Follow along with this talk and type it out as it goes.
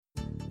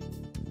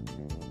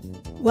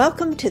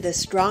Welcome to the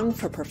Strong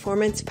for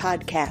Performance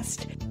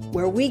podcast,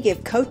 where we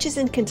give coaches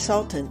and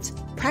consultants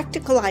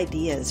practical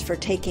ideas for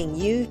taking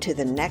you to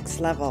the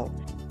next level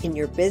in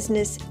your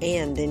business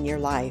and in your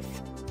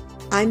life.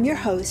 I'm your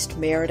host,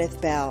 Meredith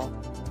Bell.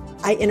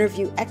 I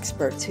interview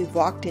experts who've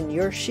walked in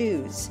your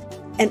shoes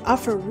and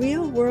offer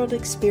real-world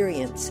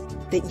experience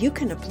that you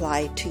can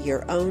apply to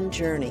your own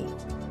journey.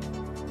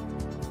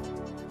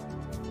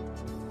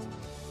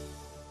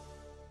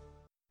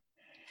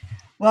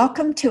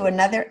 Welcome to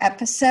another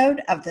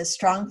episode of the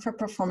Strong for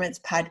Performance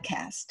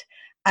podcast.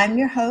 I'm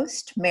your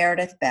host,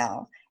 Meredith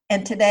Bell,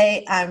 and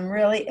today I'm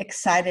really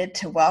excited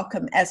to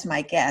welcome as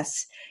my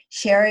guest,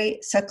 Sherry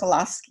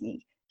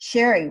Sokolowski.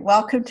 Sherry,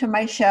 welcome to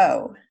my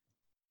show.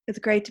 It's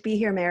great to be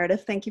here,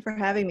 Meredith. Thank you for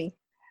having me.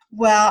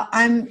 Well,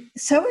 I'm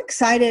so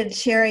excited,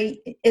 Sherry.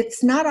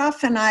 It's not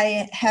often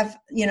I have,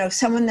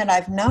 someone that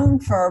I've known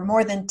for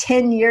more than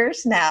 10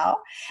 years now,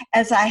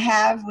 as I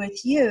have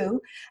with you.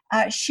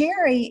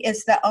 Sherry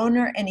is the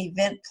owner and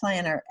event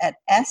planner at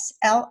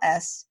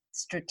SLS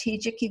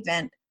Strategic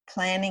Event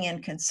Planning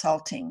and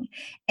Consulting.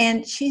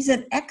 And she's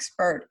an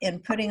expert in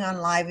putting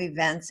on live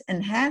events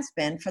and has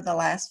been for the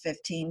last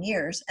 15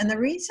 years. And the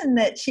reason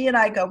that she and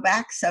I go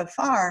back so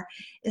far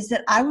is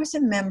that I was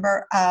a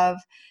member of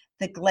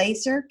the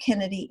Glazer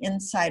Kennedy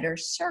Insider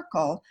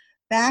Circle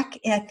back,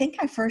 I think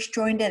I first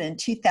joined it in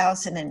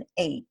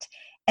 2008.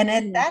 And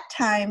at that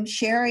time,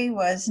 Sherry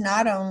was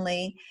not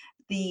only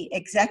the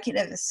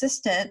executive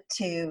assistant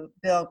to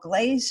Bill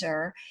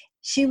Glazer,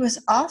 she was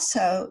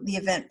also the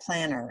event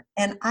planner.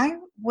 And I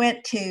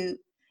went to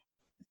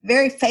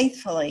very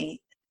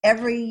faithfully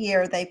every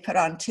year. They put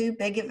on two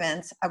big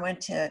events. I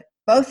went to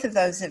both of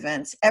those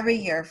events every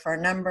year for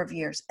a number of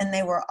years, and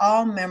they were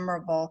all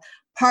memorable,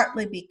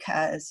 partly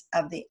because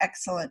of the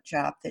excellent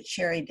job that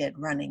Sherry did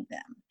running them.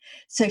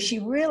 So she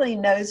really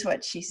knows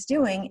what she's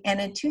doing. And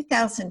in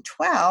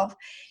 2012,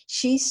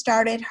 she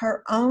started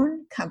her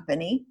own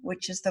company,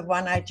 which is the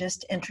one I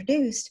just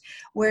introduced,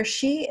 where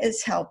she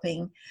is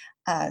helping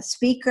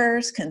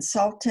speakers,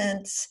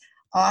 consultants,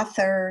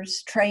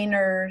 authors,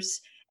 trainers,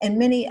 and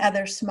many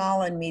other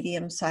small and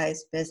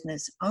medium-sized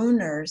business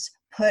owners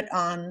put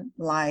on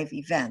live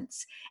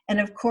events. And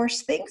of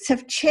course, things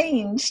have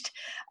changed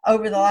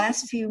over the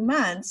last few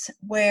months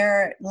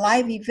where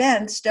live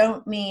events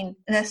don't mean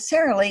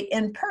necessarily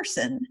in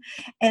person.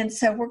 And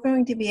so we're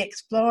going to be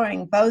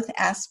exploring both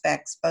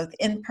aspects, both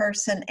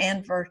in-person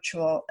and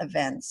virtual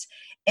events.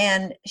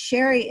 And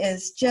Sherry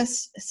is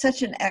just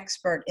such an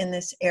expert in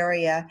this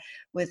area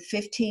with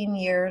 15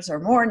 years or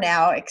more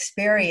now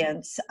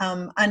experience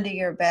under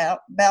your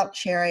belt,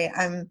 Sherry.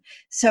 I'm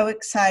so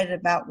excited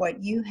about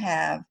what you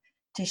have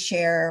to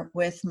share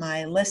with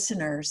my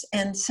listeners.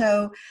 And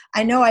so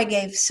I know I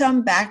gave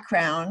some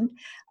background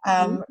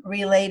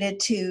related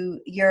to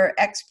your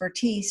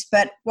expertise,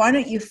 but why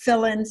don't you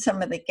fill in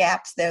some of the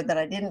gaps there that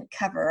I didn't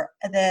cover?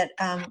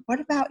 What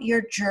about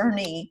your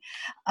journey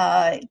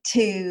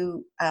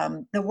to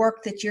the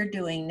work that you're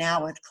doing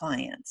now with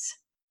clients?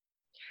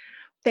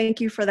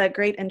 Thank you for that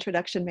great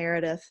introduction,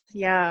 Meredith.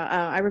 Yeah,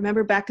 I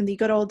remember back in the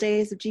good old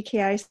days of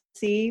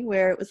GKIC,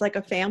 where it was like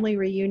a family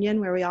reunion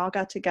where we all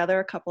got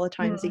together a couple of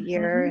times a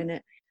year, and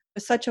it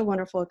was such a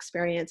wonderful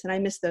experience, and I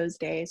miss those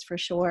days for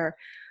sure.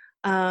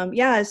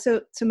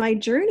 So my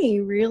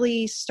journey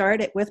really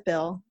started with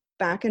Bill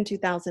back in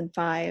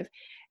 2005,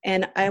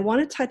 and I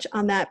want to touch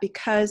on that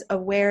because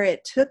of where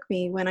it took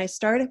me when I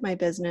started my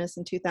business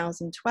in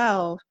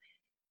 2012.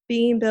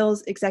 Being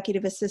Bill's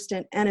executive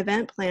assistant and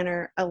event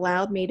planner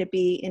allowed me to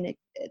be in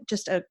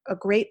just a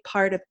great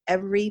part of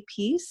every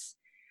piece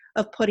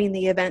of putting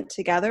the event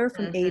together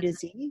from A to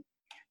Z.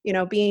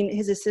 Being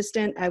his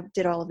assistant, I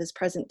did all of his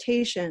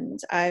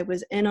presentations. I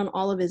was in on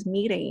all of his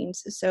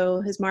meetings. So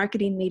his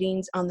marketing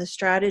meetings on the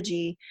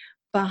strategy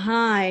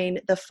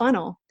behind the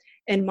funnel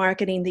and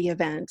marketing the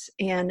event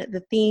and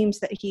the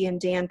themes that he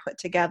and Dan put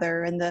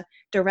together and the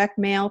direct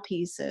mail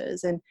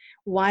pieces and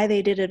why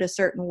they did it a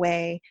certain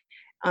way.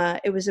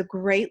 It was a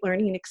great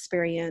learning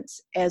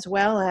experience, as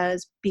well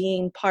as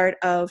being part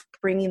of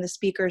bringing the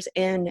speakers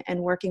in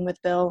and working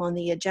with Bill on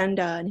the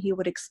agenda. And he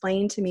would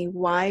explain to me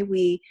why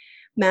we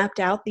mapped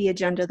out the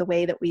agenda the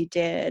way that we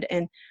did.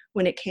 And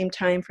when it came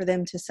time for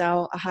them to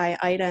sell a high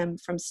item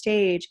from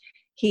stage,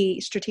 he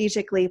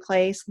strategically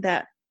placed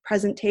that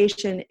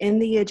presentation in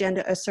the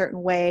agenda a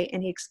certain way,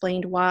 and he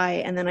explained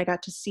why. And then I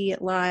got to see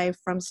it live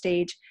from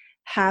stage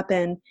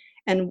happen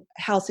and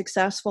how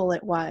successful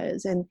it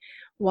was, and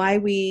why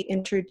we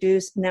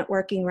introduced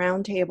networking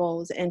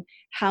roundtables and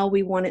how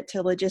we wanted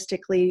to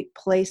logistically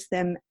place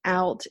them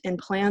out and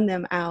plan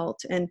them out,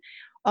 and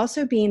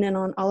also being in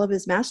on all of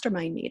his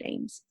mastermind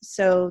meetings.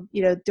 So,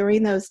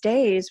 during those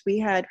days, we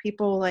had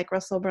people like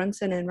Russell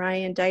Brunson and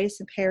Ryan Dice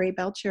and Perry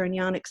Belcher and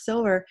Yannick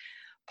Silver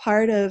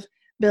part of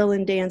Bill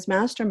and Dan's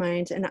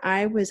masterminds. And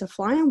I was a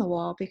fly on the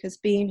wall because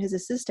being his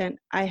assistant,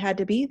 I had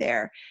to be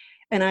there.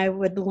 And I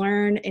would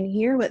learn and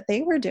hear what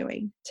they were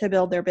doing to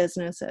build their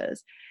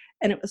businesses.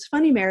 And it was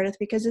funny, Meredith,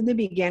 because in the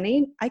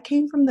beginning, I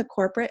came from the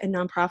corporate and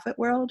nonprofit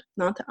world,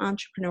 not the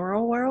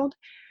entrepreneurial world.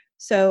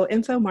 So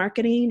info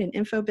marketing and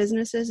info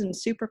businesses and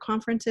super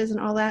conferences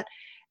and all that,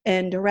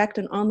 and direct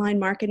and online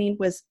marketing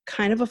was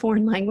kind of a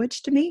foreign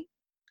language to me.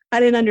 I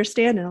didn't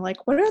understand it. I'm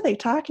like, what are they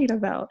talking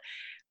about?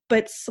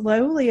 But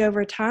slowly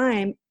over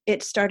time,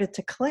 it started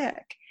to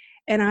click.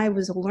 And I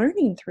was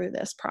learning through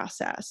this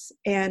process.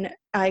 And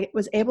I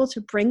was able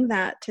to bring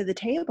that to the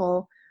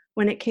table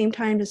when it came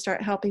time to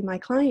start helping my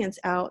clients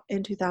out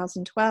in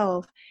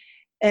 2012.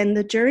 And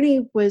the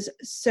journey was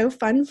so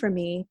fun for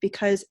me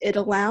because it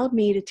allowed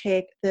me to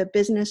take the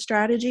business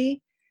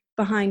strategy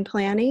behind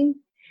planning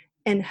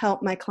and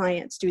help my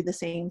clients do the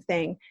same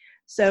thing.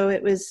 So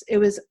it was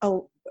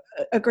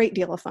a great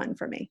deal of fun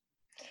for me.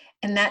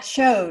 And that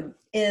showed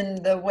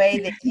in the way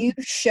that you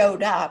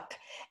showed up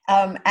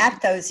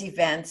at those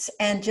events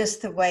and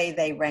just the way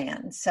they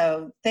ran.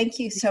 So thank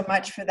you so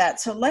much for that.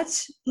 So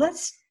let's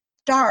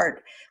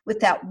start with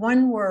that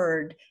one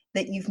word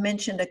that you've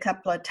mentioned a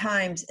couple of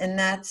times, and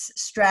that's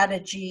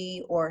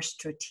strategy or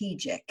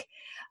strategic.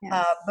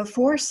 Yes.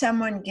 Before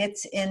someone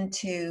gets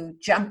into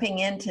jumping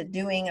into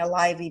doing a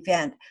live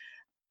event,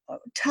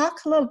 talk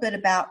a little bit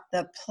about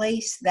the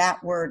place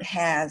that word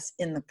has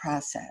in the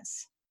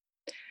process.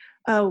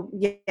 Oh,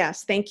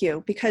 yes, thank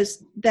you,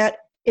 because that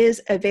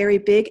is a very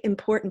big,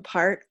 important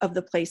part of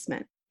the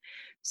placement.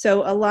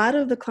 So a lot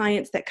of the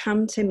clients that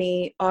come to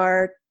me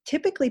are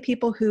typically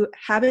people who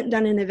haven't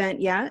done an event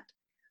yet,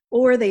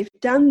 or they've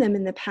done them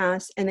in the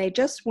past and they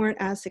just weren't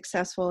as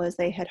successful as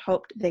they had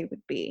hoped they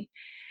would be.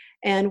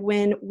 And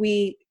when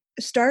we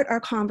start our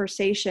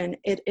conversation,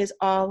 it is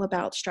all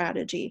about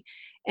strategy.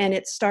 And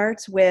it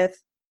starts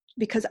with,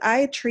 because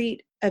I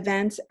treat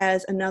events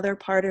as another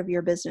part of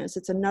your business.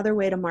 It's another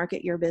way to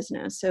market your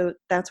business. So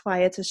that's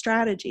why it's a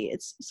strategy.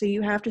 So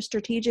you have to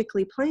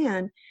strategically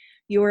plan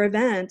your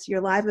event,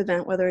 your live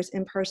event, whether it's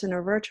in person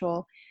or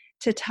virtual,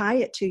 to tie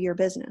it to your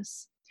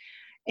business.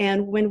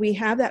 And when we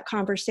have that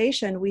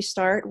conversation, we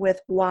start with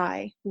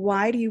why.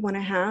 Why do you want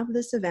to have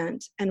this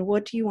event? And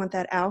what do you want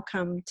that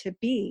outcome to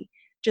be?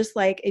 Just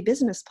like a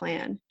business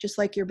plan, just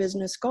like your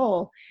business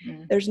goal.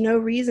 Mm. There's no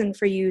reason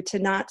for you to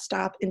not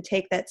stop and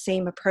take that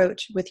same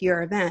approach with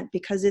your event,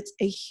 because it's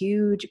a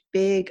huge,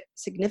 big,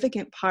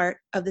 significant part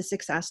of the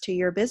success to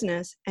your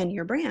business and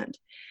your brand.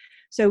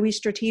 So we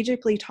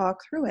strategically talk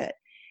through it.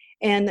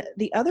 And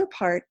the other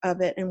part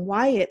of it and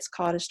why it's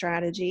called a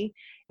strategy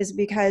is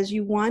because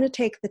you want to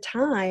take the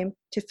time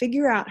to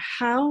figure out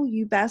how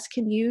you best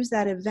can use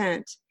that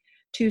event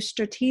to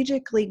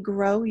strategically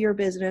grow your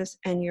business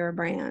and your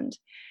brand.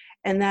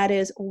 And that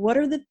is, what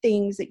are the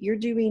things that you're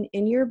doing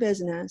in your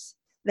business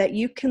that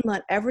you can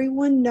let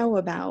everyone know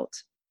about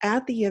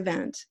at the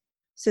event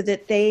so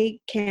that they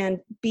can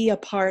be a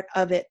part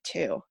of it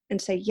too and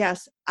say,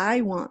 yes,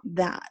 I want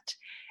that.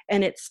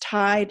 And it's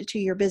tied to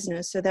your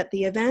business so that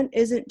the event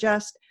isn't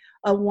just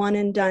a one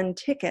and done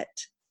ticket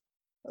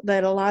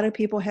that a lot of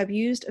people have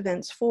used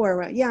events for.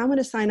 Right? Yeah, I'm going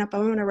to sign up.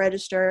 I'm going to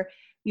register.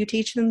 You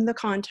teach them the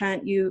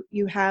content you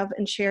have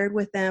and shared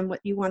with them what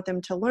you want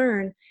them to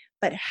learn.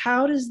 But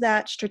how does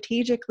that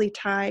strategically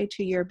tie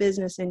to your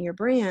business and your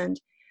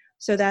brand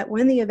so that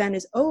when the event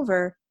is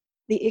over,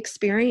 the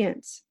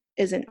experience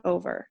isn't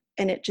over,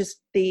 and it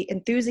just, the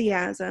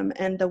enthusiasm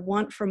and the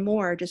want for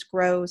more just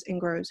grows and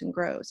grows and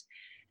grows.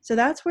 So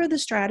that's where the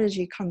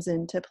strategy comes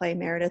into play,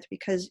 Meredith,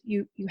 because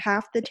you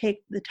have to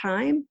take the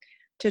time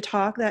to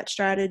talk that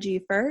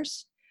strategy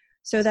first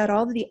so that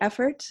all the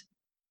effort,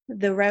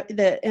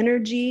 the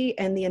energy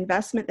and the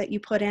investment that you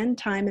put in,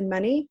 time and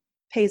money,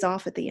 pays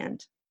off at the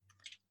end.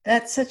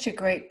 That's such a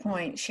great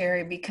point,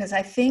 Sherry, because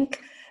I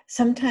think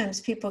sometimes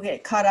people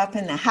get caught up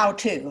in the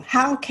how-to.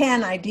 How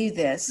can I do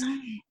this?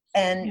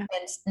 And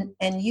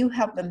you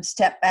help them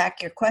step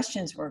back. Your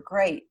questions were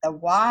great. The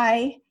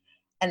why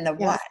and the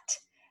what.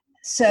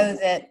 So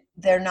that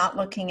they're not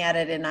looking at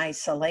it in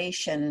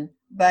isolation,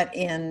 but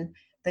in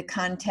the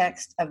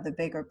context of the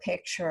bigger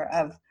picture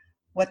of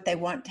what they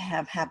want to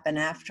have happen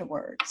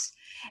afterwards.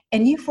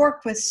 And you've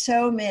worked with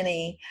so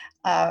many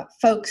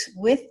folks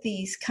with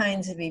these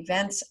kinds of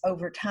events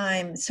over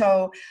time.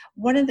 So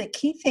one of the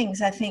key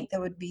things I think that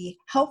would be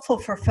helpful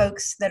for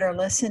folks that are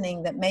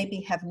listening that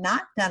maybe have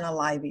not done a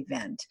live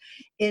event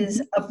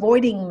is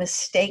avoiding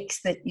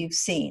mistakes that you've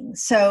seen.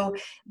 So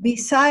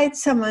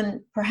besides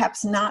someone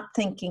perhaps not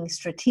thinking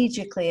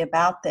strategically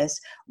about this,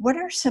 what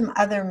are some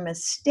other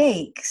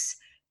mistakes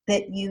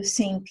that you've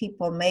seen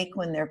people make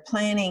when they're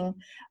planning,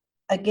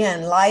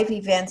 again, live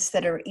events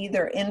that are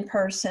either in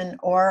person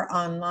or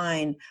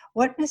online?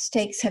 What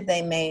mistakes have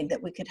they made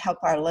that we could help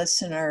our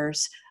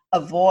listeners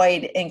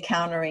avoid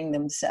encountering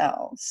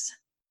themselves?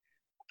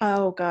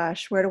 Oh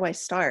gosh, where do I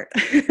start?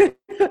 The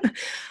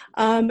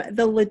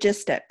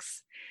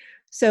logistics.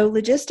 So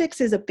logistics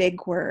is a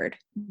big word,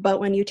 but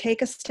when you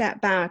take a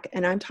step back,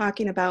 and I'm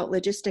talking about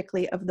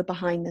logistically of the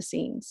behind the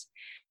scenes,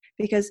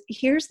 because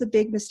here's the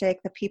big mistake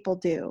that people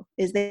do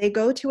is they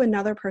go to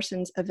another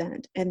person's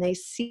event and they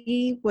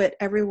see what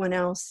everyone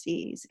else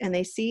sees, and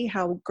they see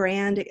how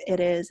grand it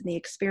is and the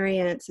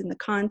experience and the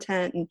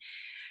content and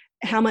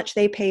how much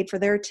they paid for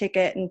their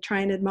ticket, and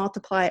trying to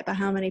multiply it by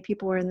how many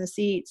people were in the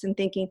seats and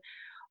thinking,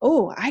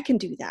 oh, I can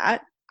do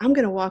that. I'm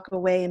going to walk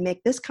away and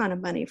make this kind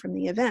of money from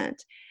the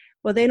event.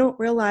 Well, they don't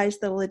realize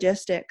the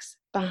logistics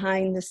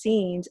behind the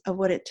scenes of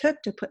what it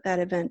took to put that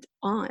event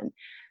on.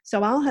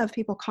 So I'll have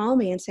people call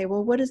me and say,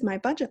 well, what does my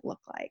budget look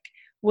like?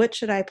 What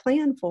should I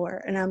plan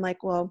for? And I'm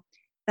like, well,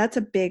 that's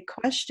a big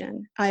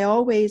question. I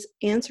always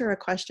answer a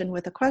question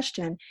with a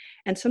question.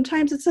 And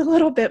sometimes it's a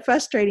little bit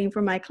frustrating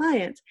for my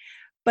clients,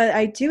 but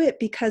I do it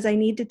because I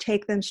need to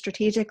take them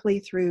strategically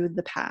through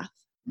the path,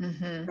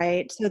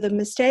 right? So the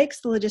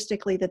mistakes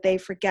logistically that they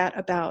forget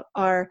about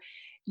are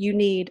you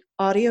need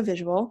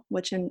audiovisual,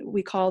 which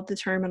we call the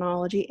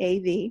terminology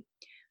AV.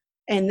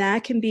 And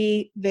that can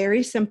be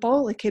very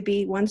simple. It could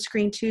be one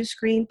screen, two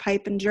screen,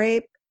 pipe and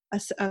drape,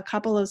 a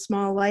couple of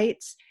small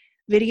lights,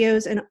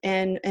 videos,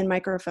 and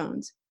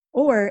microphones.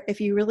 Or if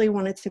you really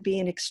want it to be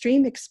an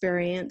extreme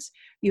experience,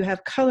 you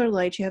have color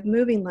lights, you have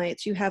moving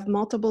lights, you have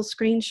multiple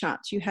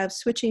screenshots, you have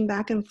switching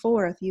back and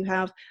forth, you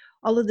have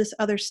all of this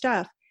other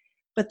stuff.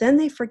 But then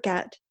they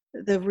forget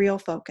the real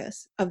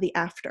focus of the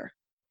after.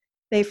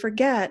 They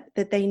forget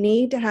that they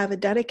need to have a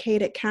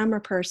dedicated camera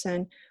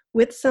person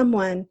with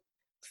someone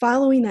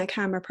following that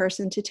camera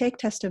person to take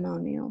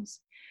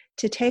testimonials,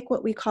 to take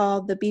what we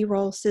call the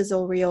B-roll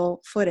sizzle reel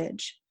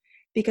footage,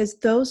 because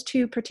those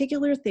two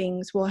particular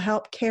things will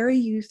help carry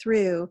you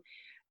through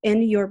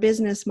in your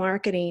business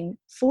marketing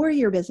for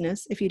your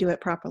business, if you do it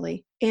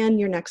properly, and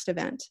your next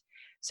event.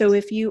 So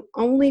if you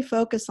only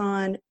focus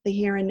on the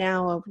here and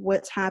now of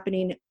what's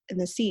happening in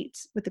the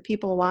seats with the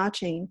people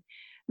watching,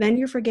 then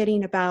you're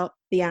forgetting about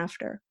the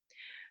after.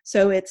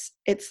 So it's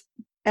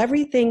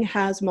everything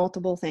has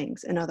multiple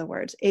things. In other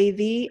words, AV,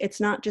 it's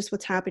not just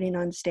what's happening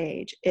on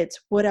stage. It's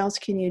what else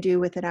can you do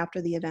with it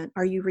after the event?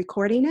 Are you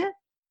recording it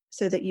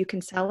so that you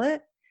can sell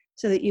it,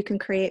 so that you can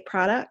create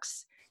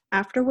products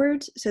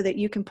afterwards, so that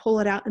you can pull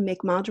it out and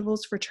make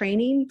modules for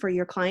training for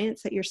your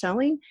clients that you're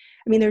selling?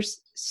 I mean,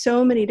 there's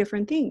so many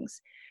different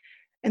things.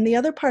 And the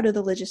other part of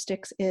the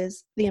logistics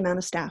is the amount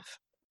of staff.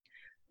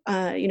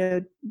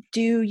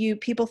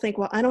 People think,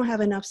 well, I don't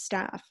have enough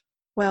staff.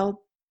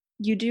 Well,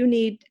 you do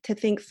need to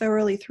think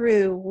thoroughly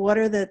through what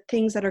are the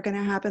things that are going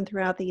to happen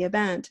throughout the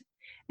event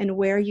and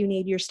where you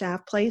need your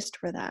staff placed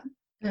for that.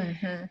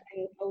 And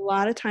a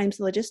lot of times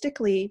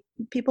logistically,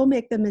 people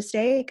make the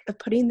mistake of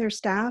putting their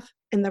staff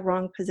in the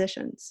wrong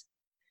positions.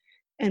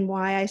 And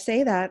why I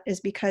say that is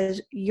because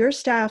your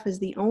staff is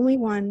the only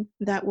one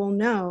that will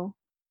know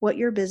what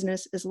your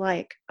business is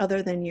like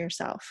other than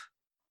yourself.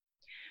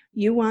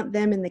 You want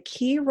them in the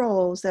key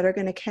roles that are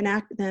going to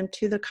connect them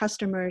to the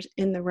customers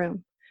in the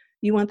room.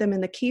 You want them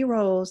in the key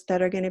roles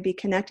that are going to be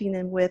connecting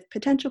them with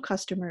potential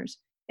customers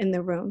in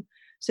the room.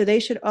 So they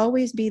should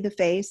always be the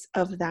face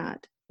of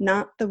that,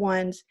 not the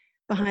ones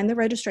behind the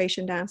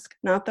registration desk,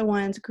 not the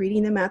ones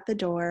greeting them at the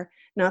door,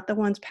 not the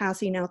ones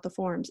passing out the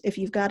forms. If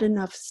you've got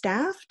enough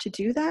staff to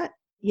do that,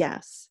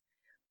 yes.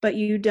 But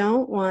you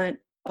don't want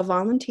a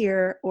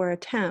volunteer or a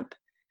temp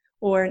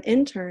or an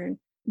intern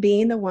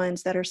being the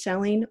ones that are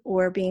selling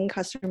or being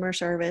customer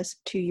service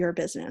to your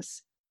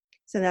business.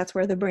 So that's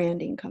where the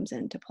branding comes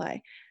into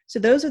play. So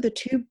those are the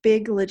two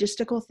big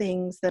logistical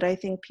things that I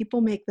think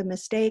people make the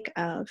mistake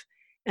of.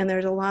 And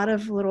there's a lot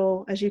of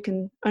little, as you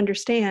can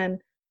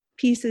understand,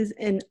 pieces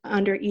in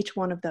under each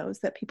one of those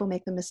that people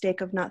make the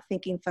mistake of not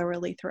thinking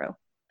thoroughly through.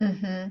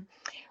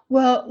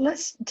 Well,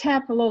 let's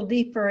tap a little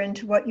deeper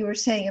into what you were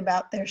saying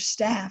about their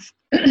staff,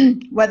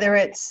 whether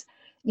it's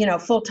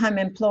full-time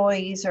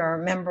employees or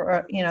a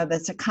member,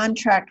 that's a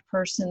contract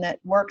person that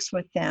works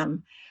with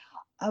them.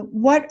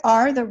 What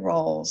are the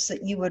roles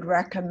that you would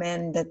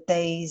recommend that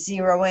they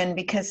zero in?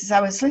 Because as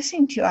I was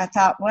listening to you, I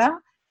thought, well,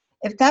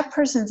 if that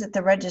person's at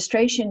the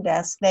registration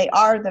desk, they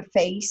are the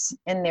face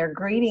and they're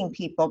greeting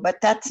people, but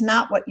that's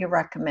not what you're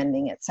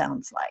recommending, it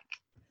sounds like.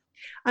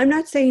 I'm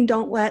not saying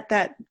don't let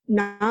that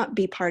not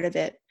be part of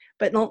it,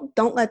 but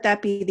don't let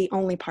that be the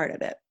only part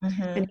of it.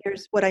 And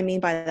here's what I mean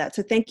by that.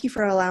 So thank you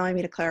for allowing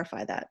me to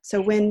clarify that.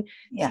 So go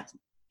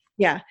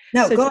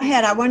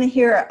ahead. I want to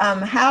hear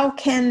how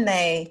can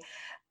they,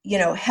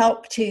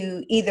 help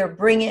to either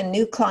bring in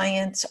new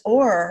clients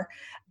or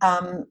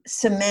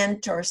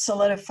cement or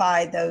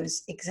solidify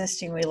those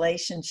existing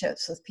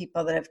relationships with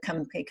people that have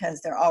come because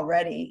they're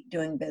already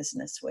doing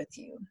business with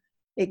you.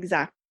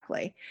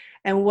 Exactly.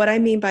 And what I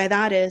mean by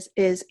that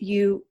is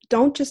you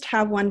don't just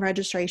have one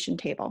registration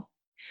table.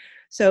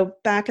 So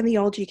back in the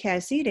old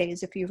GKIC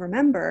days, if you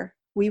remember,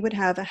 we would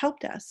have a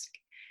help desk.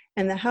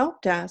 And the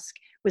help desk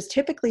was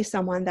typically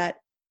someone that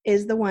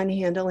is the one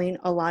handling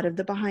a lot of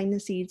the behind the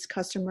scenes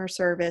customer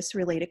service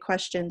related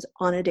questions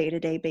on a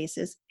day-to-day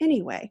basis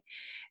anyway.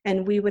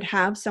 And we would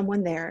have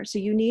someone there. So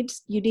you need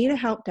a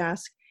help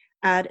desk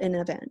at an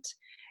event.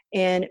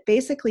 And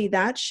basically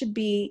that should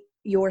be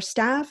your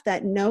staff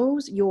that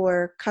knows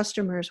your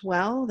customers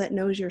well, that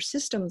knows your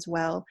systems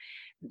well,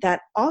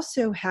 that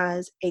also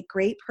has a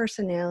great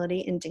personality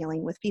in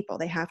dealing with people.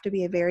 They have to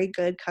be a very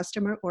good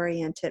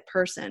customer-oriented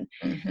person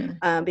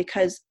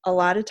because a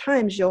lot of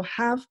times you'll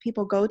have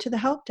people go to the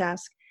help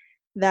desk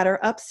that are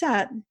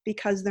upset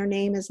because their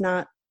name is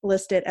not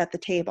listed at the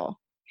table.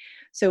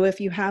 So if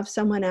you have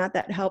someone at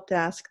that help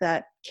desk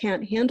that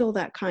can't handle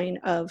that kind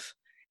of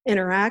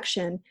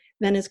interaction,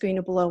 then it's going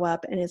to blow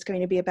up and it's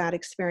going to be a bad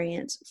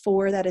experience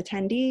for that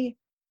attendee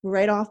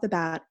right off the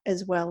bat,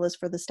 as well as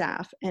for the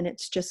staff. And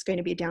it's just going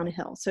to be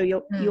downhill. So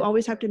you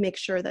always have to make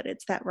sure that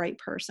it's that right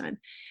person.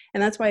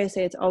 And that's why I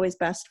say it's always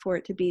best for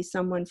it to be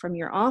someone from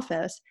your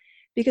office,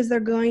 because they're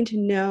going to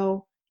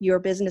know your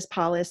business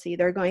policy.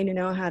 They're going to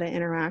know how to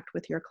interact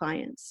with your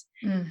clients.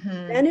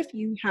 Mm-hmm. Then if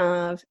you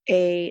have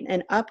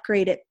an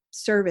upgraded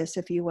service,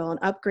 if you will, an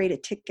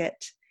upgraded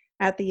ticket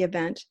at the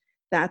event,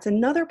 that's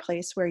another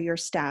place where your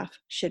staff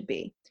should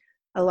be.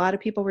 A lot of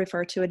people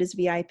refer to it as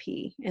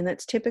VIP, and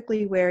that's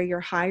typically where your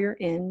higher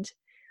end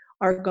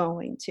are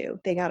going to.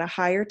 They got a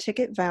higher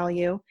ticket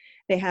value.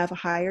 They have a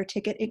higher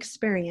ticket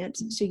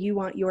experience. So you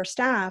want your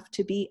staff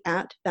to be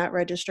at that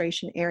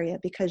registration area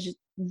because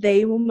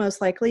they will most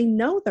likely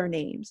know their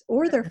names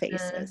or their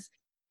faces,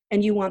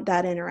 and you want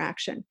that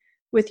interaction.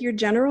 With your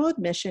general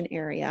admission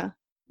area,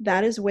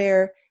 that is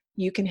where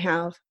you can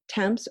have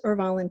temps or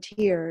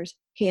volunteers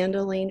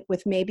handling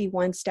with maybe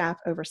one staff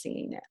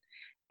overseeing it.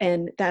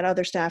 And that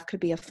other staff could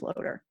be a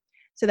floater.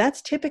 So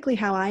that's typically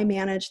how I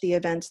manage the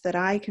events that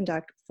I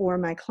conduct for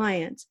my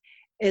clients,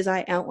 is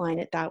I outline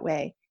it that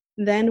way.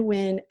 Then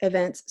when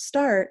events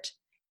start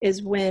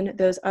is when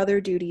those other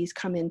duties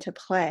come into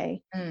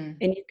play. And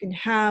you can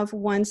have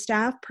one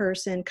staff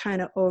person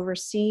kind of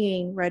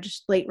overseeing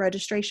late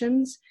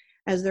registrations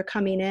as they're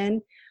coming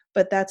in,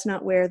 but that's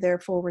not where their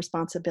full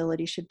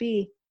responsibility should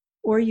be.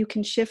 Or you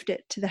can shift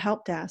it to the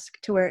help desk,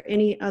 to where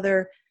any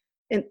other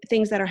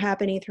things that are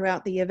happening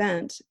throughout the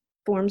event,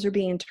 forms are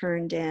being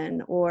turned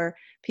in, or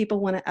people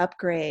want to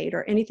upgrade,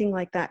 or anything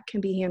like that can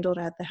be handled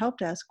at the help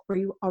desk where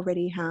you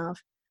already have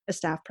a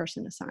staff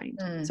person assigned.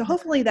 So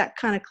hopefully that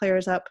kind of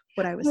clears up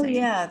what I was saying.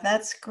 Yeah,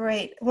 that's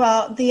great.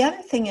 Well, the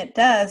other thing it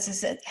does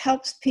is it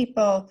helps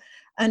people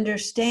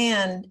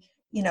understand,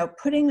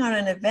 putting on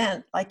an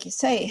event, like you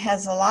say,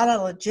 has a lot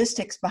of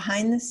logistics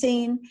behind the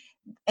scene.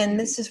 And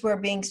this is where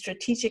being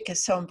strategic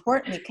is so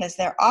important, because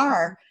there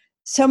are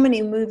so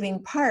many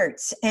moving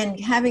parts, and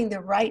having the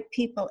right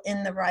people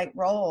in the right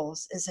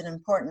roles is an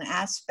important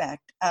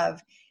aspect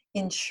of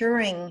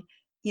ensuring,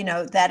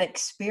 that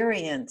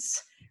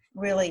experience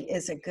really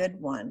is a good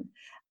one.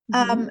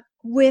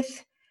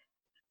 With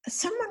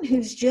someone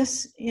who's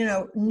just,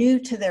 new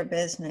to their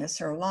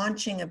business or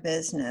launching a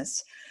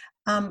business,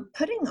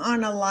 putting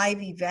on a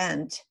live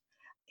event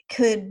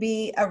could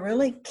be a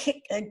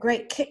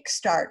great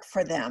kickstart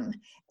for them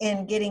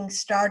in getting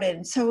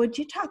started. So would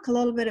you talk a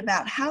little bit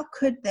about how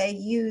could they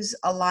use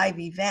a live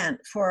event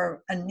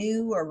for a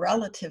new or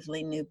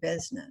relatively new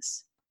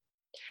business?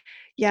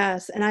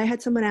 Yes, and I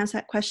had someone ask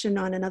that question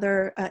on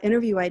another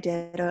interview I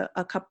did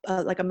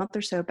like a month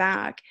or so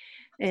back.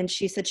 And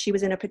she said she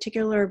was in a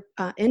particular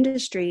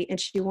industry and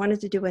she wanted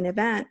to do an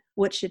event.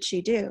 What should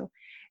she do?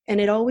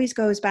 And it always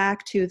goes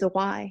back to the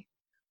why.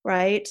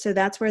 Right? So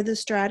that's where the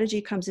strategy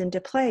comes into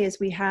play,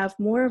 is we have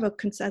more of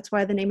that's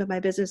why the name of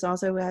my business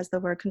also has the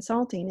word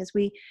consulting, is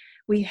we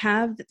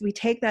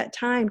take that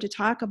time to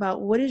talk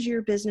about what is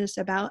your business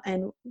about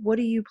and what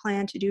do you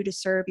plan to do to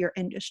serve your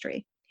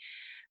industry.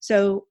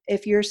 So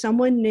if you're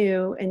someone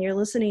new and you're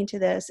listening to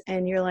this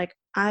and you're like,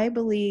 I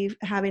believe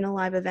having a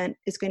live event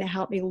is going to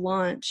help me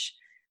launch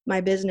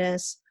my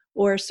business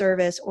or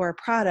service or a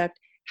product,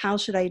 how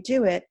should I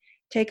do it?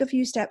 Take a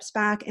few steps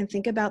back and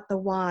think about the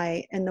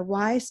why, and the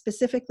why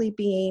specifically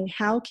being,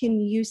 how can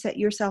you set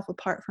yourself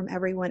apart from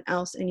everyone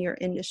else in your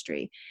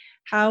industry?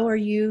 How are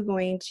you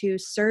going to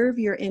serve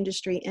your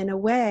industry in a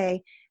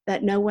way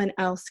that no one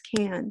else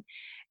can?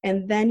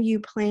 And then you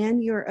plan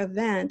your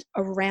event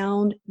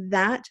around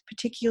that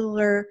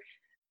particular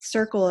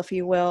circle, if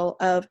you will,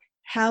 of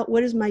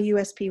what is my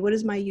USP? What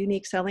is my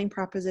unique selling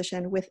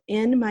proposition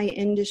within my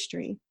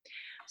industry,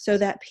 so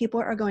that people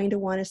are going to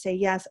want to say,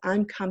 yes,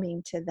 I'm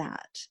coming to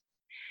that.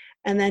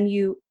 And then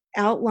you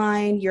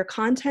outline your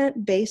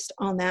content based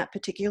on that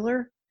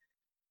particular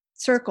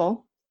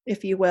circle,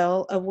 if you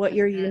will, of what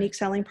your unique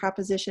selling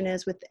proposition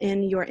is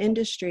within your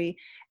industry,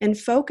 and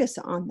focus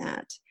on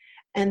that.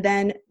 And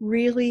then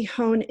really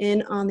hone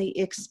in on the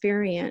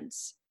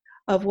experience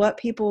of what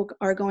people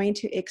are going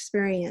to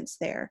experience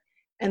there.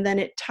 And then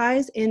it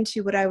ties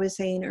into what I was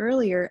saying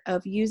earlier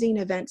of using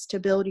events to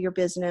build your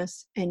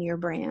business and your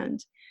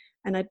brand.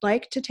 And I'd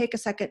like to take a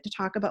second to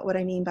talk about what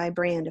I mean by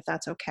brand, if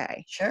that's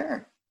okay.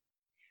 Sure.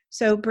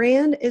 So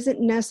brand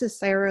isn't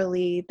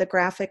necessarily the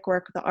graphic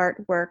work, the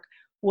artwork,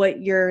 what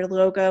your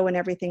logo and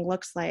everything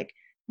looks like.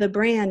 The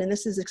brand, and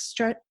this is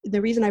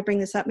the reason I bring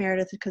this up,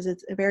 Meredith, is because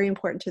it's very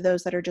important to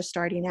those that are just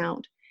starting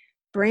out.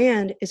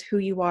 Brand is who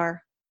you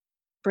are.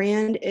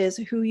 Brand is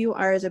who you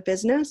are as a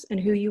business and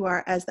who you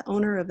are as the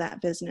owner of that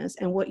business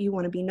and what you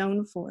want to be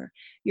known for,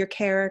 your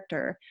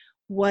character,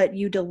 what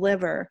you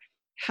deliver,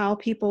 how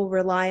people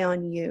rely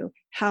on you,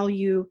 how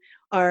you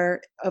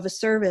are of a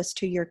service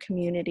to your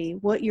community,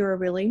 what you're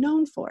really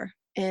known for.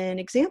 An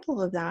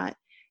example of that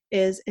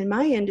is in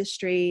my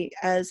industry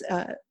as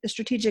a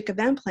strategic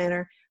event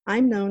planner,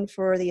 I'm known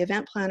for the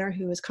event planner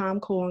who is calm,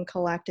 cool, and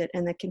collected,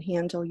 and that can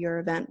handle your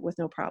event with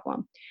no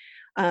problem.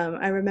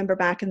 I remember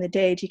back in the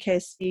day,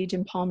 GKC,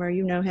 Jim Palmer,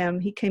 you know him,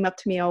 he came up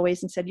to me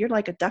always and said, "You're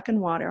like a duck in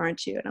water,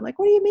 aren't you?" And I'm like,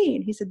 "What do you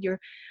mean?" He said, "You're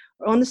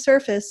on the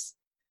surface,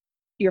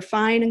 you're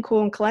fine and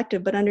cool and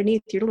collective, but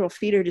underneath your little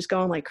feet are just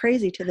going like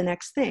crazy to the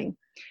next thing."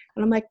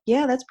 And I'm like,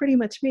 "Yeah, that's pretty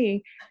much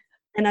me."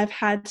 And I've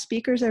had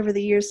speakers over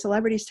the years,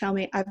 celebrities tell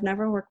me, I've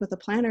never worked with a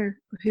planner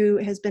who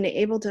has been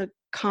able to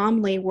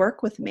calmly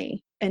work with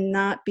me and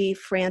not be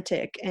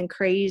frantic and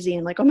crazy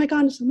and like, oh my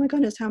goodness,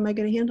 how am I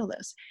going to handle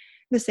this?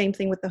 The same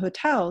thing with the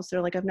hotels.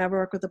 They're like, I've never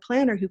worked with a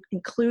planner who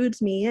includes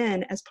me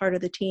in as part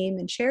of the team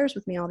and shares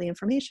with me all the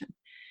information.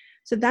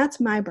 So that's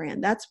my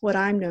brand. That's what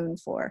I'm known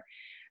for.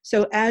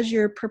 So as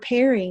you're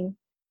preparing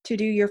to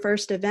do your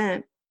first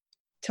event,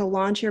 to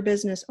launch your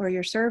business or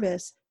your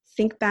service,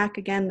 think back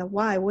again, the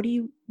why. What do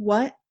you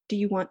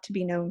want to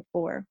be known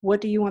for? What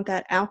do you want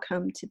that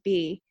outcome to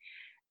be?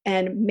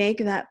 And make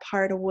that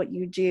part of what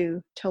you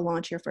do to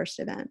launch your first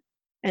event.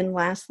 And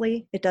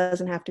lastly, it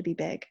doesn't have to be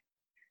big.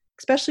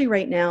 Especially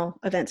right now,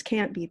 events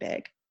can't be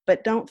big.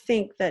 But don't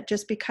think that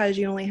just because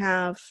you only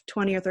have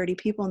 20 or 30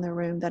 people in the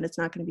room that it's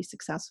not going to be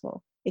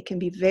successful. It can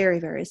be very,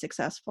 very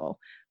successful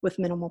with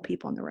minimal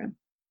people in the room.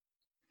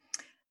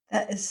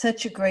 That is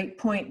such a great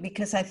point,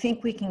 because I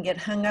think we can get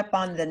hung up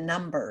on the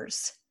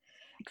numbers.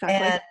 Exactly.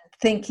 And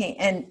thinking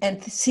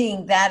and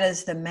seeing that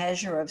as the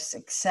measure of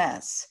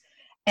success.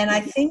 And I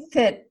think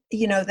that,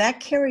 that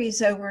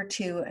carries over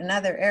to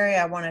another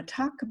area I want to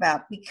talk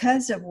about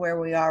because of where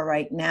we are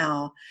right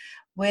now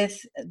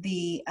with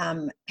the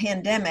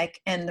pandemic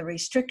and the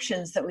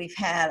restrictions that we've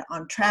had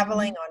on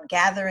traveling, on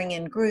gathering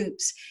in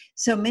groups.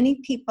 So many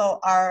people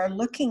are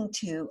looking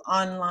to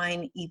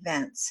online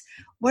events.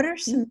 What are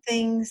some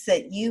things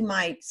that you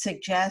might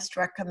suggest,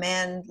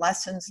 recommend,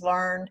 lessons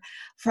learned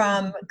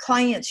from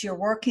clients you're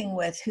working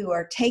with who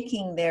are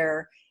taking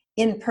their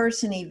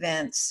in-person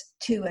events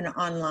to an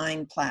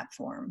online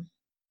platform?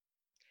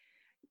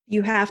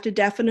 You have to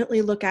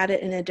definitely look at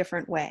it in a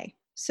different way.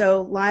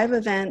 So live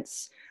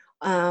events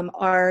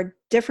are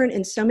different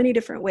in so many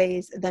different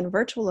ways than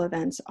virtual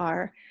events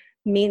are.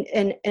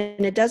 And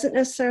it doesn't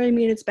necessarily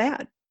mean it's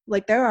bad.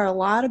 Like, there are a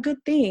lot of good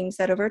things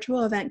that a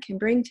virtual event can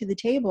bring to the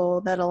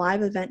table that a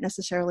live event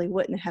necessarily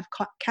wouldn't have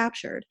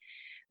captured.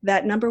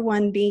 That number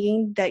one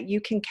being that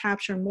you can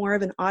capture more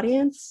of an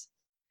audience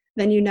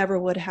than you never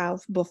would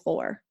have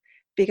before,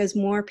 because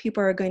more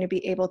people are going to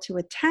be able to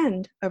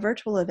attend a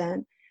virtual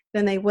event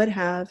than they would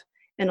have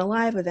in a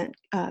live event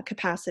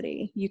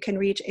capacity. You can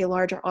reach a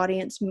larger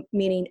audience,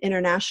 meaning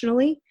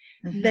internationally,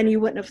 than you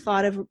wouldn't have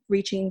thought of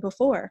reaching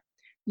before.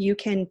 You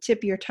can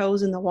tip your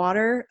toes in the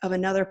water of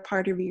another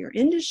part of your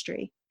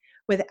industry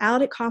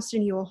without it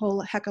costing you a whole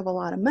heck of a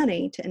lot of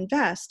money to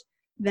invest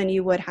than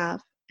you would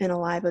have in a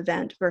live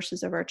event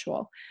versus a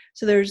virtual.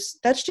 So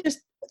that's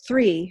just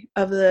 3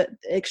 of the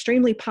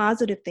extremely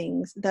positive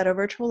things that a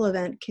virtual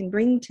event can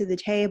bring to the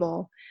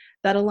table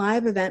that a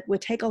live event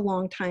would take a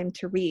long time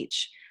to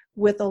reach,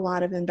 with a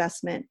lot of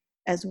investment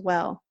as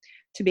well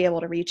to be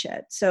able to reach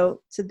it. So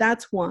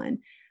that's one.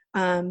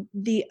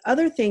 The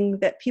other thing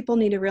that people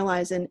need to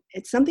realize, and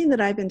it's something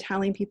that I've been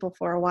telling people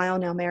for a while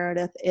now,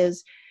 Meredith,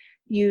 is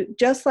you,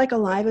 just like a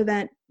live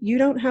event, you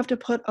don't have to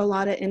put a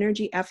lot of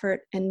energy,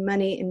 effort, and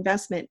money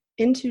investment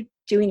into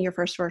doing your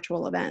first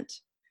virtual event.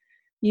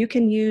 You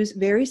can use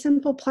very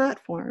simple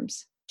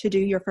platforms to do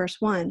your first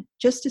one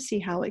just to see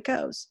how it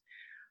goes.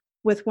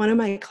 With one of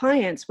my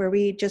clients, where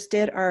we just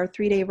did our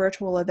 3-day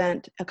virtual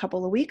event a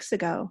couple of weeks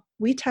ago,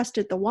 we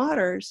tested the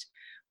waters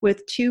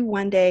with 2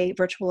 one-day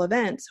virtual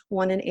events,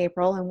 one in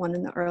April and one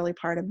in the early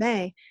part of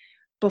May,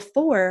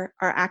 before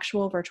our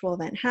actual virtual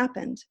event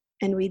happened.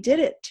 And we did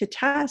it to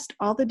test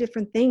all the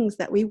different things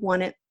that we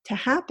wanted to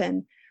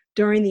happen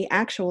during the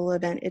actual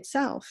event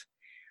itself.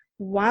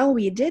 While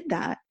we did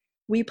that,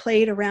 we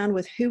played around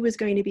with who was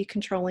going to be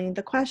controlling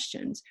the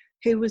questions,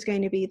 who was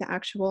going to be the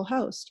actual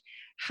host,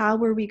 how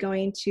were we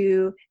going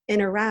to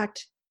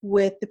interact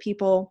with the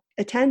people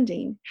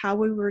attending, how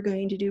we were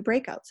going to do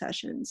breakout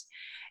sessions.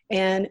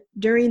 And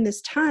during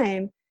this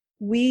time,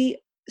 we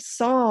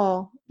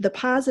saw the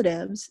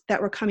positives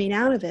that were coming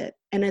out of it.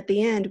 And at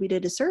the end, we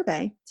did a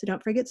survey, so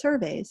don't forget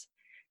surveys,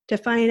 to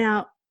find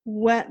out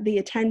what the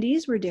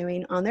attendees were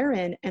doing on their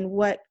end and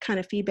what kind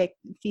of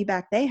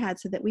feedback they had,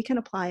 so that we can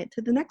apply it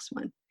to the next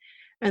one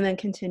and then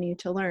continue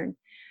to learn.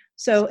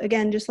 So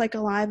again, just like a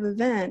live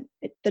event,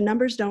 the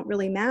numbers don't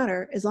really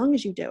matter as long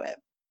as you do it.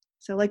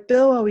 So like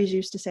Bill always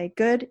used to say,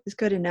 good is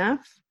good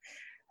enough.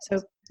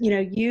 So,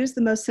 use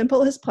the most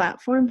simplest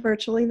platform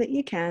virtually that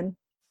you can.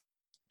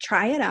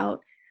 Try it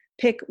out.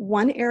 Pick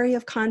one area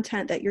of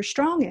content that you're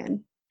strong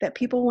in, that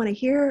people want to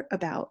hear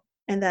about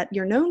and that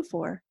you're known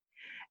for,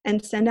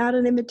 and send out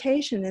an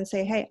invitation and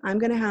say, hey, I'm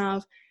going to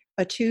have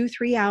a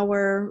 2-3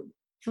 hour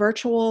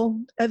virtual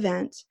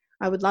event.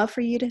 I would love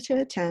for you to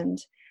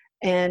attend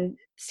and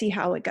see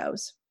how it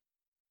goes.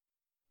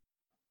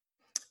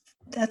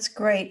 That's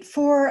great.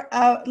 For,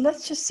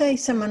 let's just say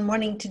someone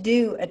wanting to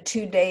do a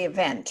 2-day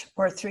event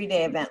or a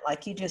 3-day event,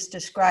 like you just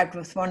described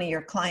with one of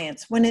your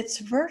clients, when it's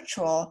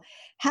virtual,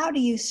 how do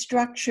you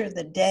structure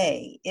the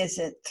day? Is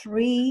it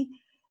 3,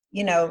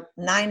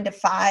 9 to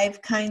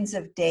 5 kinds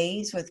of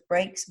days with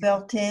breaks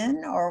built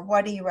in, or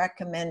what do you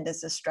recommend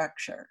as a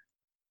structure?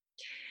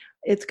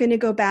 It's going to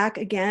go back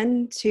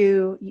again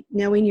to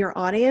knowing your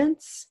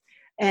audience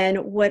and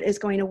what is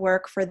going to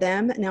work for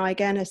them. Now,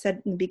 again, I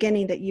said in the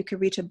beginning that you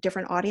could reach a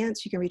different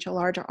audience, you can reach a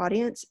larger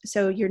audience.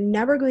 So you're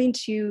never going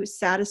to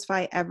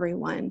satisfy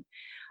everyone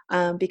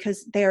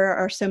because there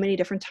are so many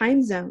different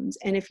time zones.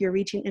 And if you're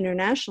reaching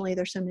internationally,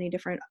 there's so many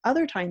different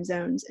other time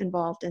zones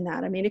involved in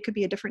that. I mean, it could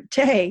be a different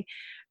day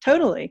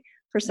totally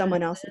for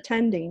someone else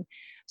attending.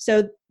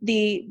 So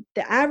the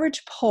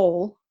average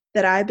poll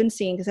that I've been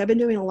seeing, because I've been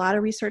doing a lot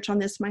of research on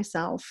this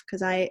myself,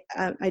 because I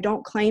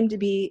don't claim to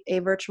be a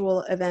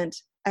virtual event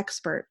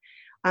expert.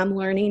 I'm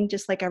learning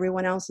just like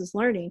everyone else is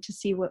learning to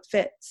see what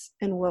fits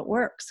and what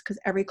works, because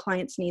every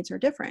client's needs are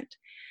different.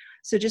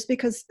 So just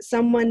because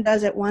someone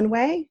does it one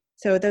way,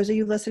 so those of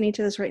you listening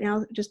to this right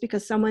now, just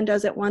because someone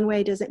does it one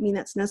way doesn't mean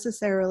that's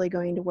necessarily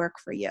going to work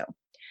for you.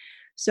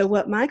 So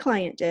what my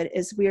client did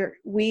is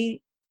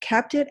we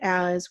kept it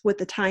as what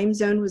the time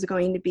zone was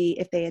going to be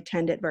if they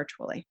attended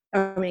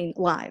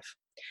live.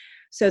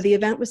 So the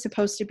event was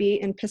supposed to be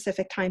in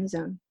Pacific time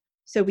zone.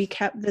 So we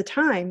kept the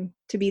time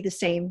to be the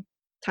same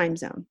time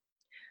zone,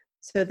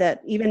 so that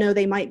even though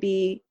they might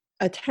be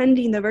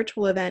attending the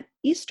virtual event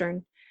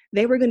Eastern,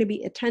 they were going to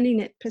be attending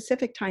it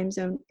Pacific time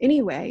zone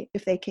anyway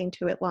if they came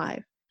to it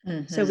live.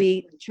 Mm-hmm. So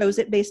we chose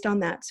it based on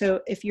that.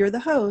 So if you're the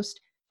host,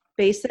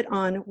 base it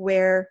on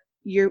where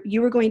you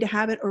were going to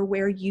have it or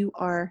where you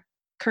are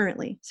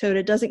currently, so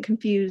it doesn't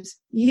confuse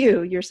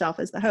yourself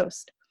as the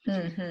host.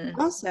 Mm-hmm.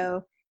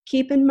 Also,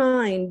 keep in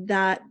mind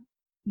that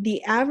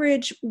the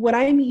average, what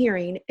I'm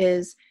hearing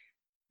is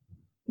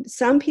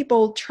some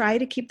people try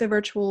to keep the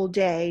virtual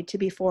day to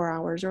be 4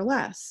 hours or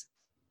less.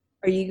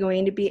 Are you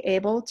going to be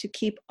able to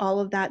keep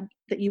all of that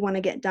you want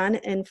to get done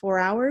in 4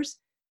 hours?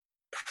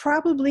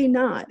 Probably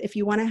not. If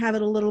you want to have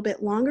it a little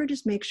bit longer,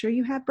 just make sure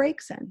you have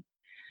breaks in.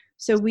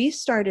 So we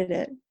started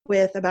it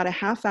with about a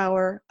half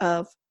hour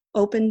of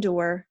open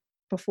door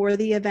before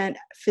the event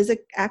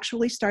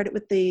actually started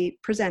with the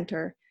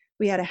presenter.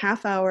 We had a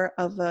half hour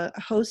of a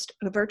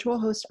virtual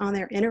host on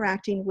there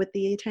interacting with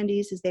the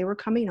attendees as they were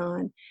coming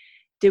on,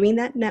 doing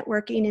that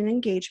networking and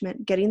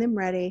engagement, getting them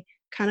ready,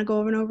 kind of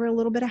going over a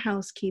little bit of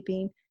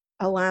housekeeping,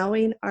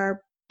 allowing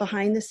our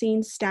behind the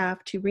scenes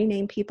staff to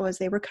rename people as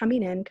they were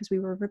coming in, because we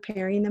were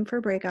preparing them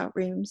for breakout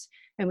rooms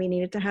and we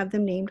needed to have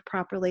them named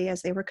properly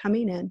as they were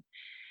coming in.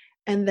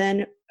 And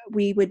then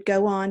we would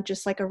go on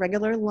just like a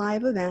regular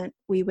live event.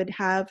 We would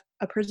have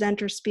a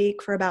presenter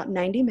speak for about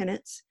 90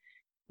 minutes,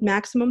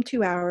 maximum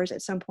 2 hours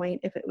at some point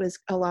if it was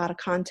a lot of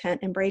content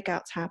and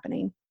breakouts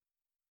happening.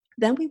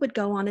 Then we would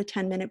go on a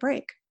 10-minute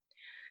break.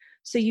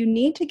 So you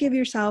need to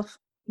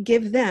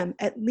give them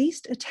at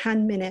least a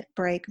 10-minute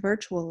break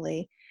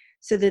virtually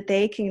so that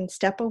they can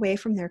step away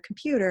from their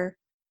computer,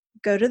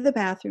 go to the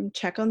bathroom,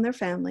 check on their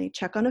family,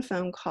 check on a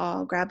phone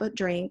call, grab a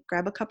drink,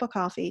 grab a cup of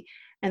coffee,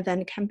 and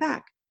then come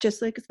back,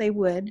 just like they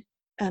would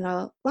in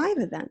a live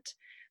event.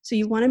 So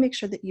you want to make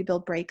sure that you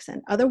build breaks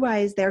in.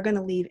 Otherwise, they're going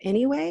to leave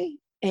anyway,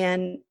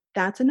 and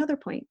that's another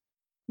point.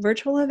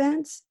 Virtual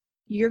events,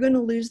 you're going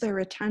to lose their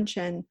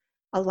attention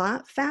a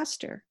lot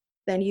faster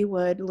than you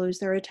would lose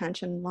their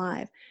attention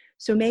live.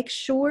 So make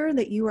sure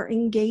that you are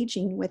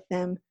engaging with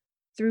them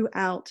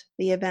throughout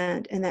the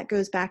event, and that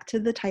goes back to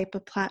the type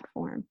of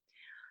platform.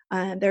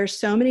 There are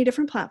so many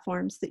different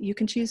platforms that you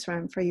can choose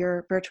from for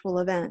your virtual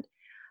event.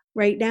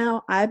 Right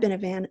now, I've been a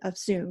fan of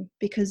Zoom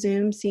because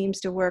Zoom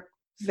seems to work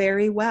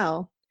very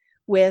well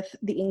with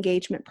the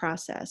engagement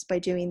process by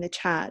doing the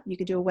chat. You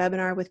could do a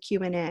webinar with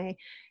Q&A.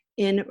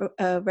 In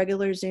a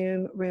regular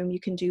Zoom room, you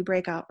can do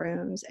breakout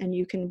rooms and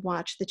you can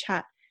watch the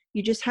chat.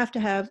 You just have to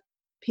have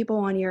people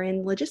on your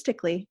end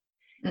logistically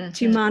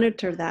to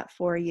monitor that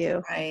for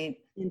you, right,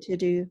 and to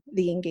do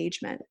the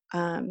engagement.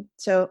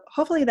 So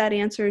hopefully that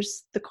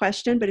answers the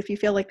question, but if you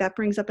feel like that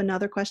brings up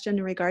another question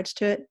in regards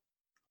to it,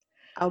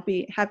 I'll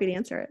be happy to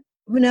answer it.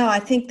 No, I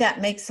think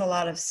that makes a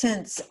lot of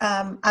sense.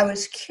 I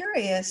was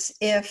curious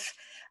if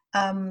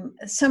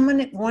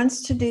someone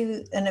wants to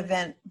do an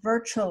event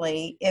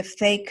virtually, if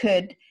they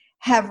could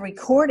have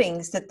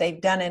recordings that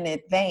they've done in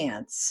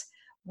advance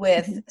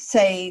with,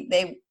 say,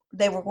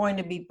 they were going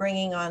to be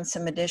bringing on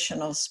some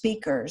additional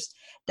speakers.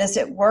 Does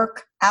it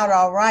work out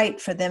all right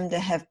for them to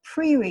have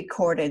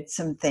pre-recorded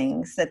some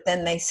things that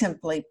then they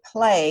simply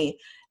play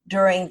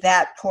during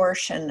that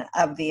portion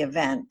of the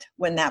event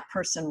when that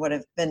person would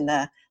have been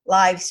the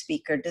live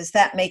speaker? Does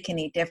that make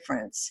any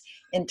difference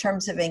in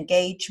terms of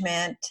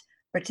engagement,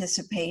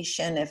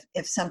 participation,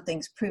 if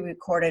something's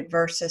pre-recorded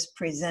versus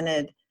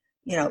presented,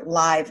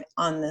 live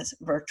on this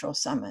virtual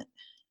summit?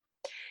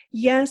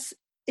 Yes,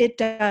 it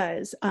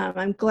does.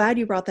 I'm glad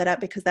you brought that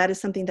up because that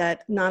is something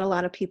that not a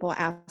lot of people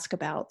ask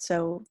about.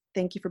 So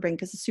thank you for bringing,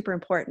 because it's super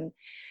important.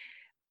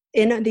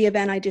 In the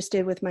event I just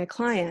did with my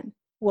client,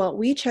 what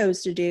we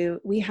chose to do,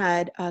 we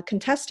had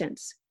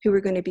contestants who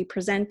were going to be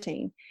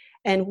presenting,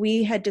 and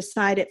we had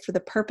decided for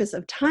the purpose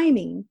of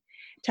timing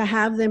to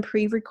have them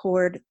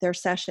pre-record their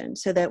session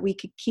so that we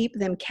could keep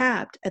them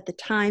capped at the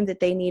time that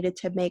they needed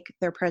to make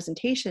their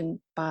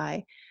presentation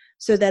by,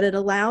 so that it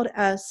allowed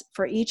us,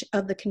 for each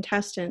of the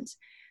contestants,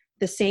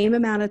 the same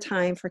amount of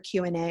time for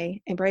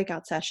Q&A and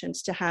breakout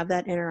sessions to have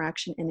that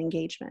interaction and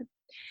engagement.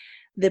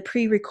 The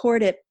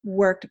pre-recorded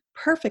worked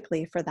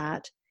perfectly for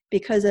that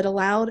because it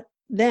allowed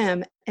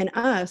them and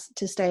us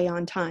to stay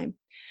on time.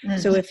 Mm-hmm.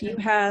 So if you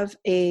have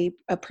a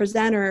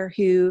presenter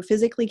who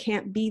physically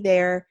can't be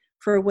there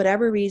for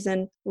whatever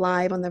reason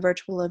live on the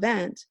virtual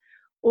event,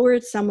 or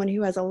it's someone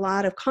who has a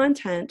lot of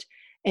content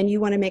and you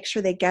want to make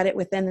sure they get it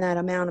within that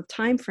amount of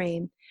time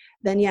frame,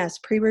 then yes,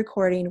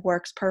 pre-recording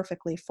works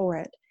perfectly for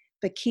it.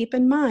 But keep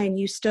in mind,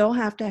 you still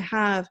have to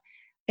have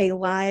a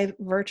live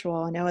virtual,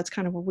 I know it's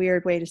kind of a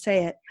weird way to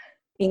say it,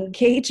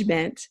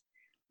 engagement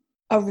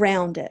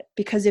around it.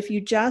 Because if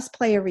you just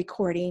play a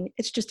recording,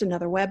 it's just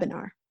another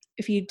webinar.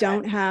 If you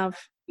don't have,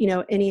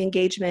 any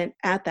engagement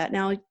at that.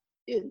 Now,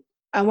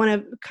 I want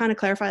to kind of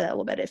clarify that a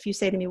little bit. If you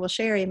say to me, well,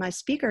 Sherry, my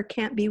speaker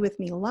can't be with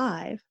me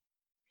live,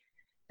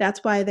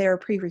 that's why they're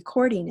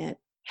pre-recording it.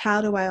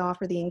 How do I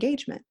offer the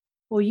engagement?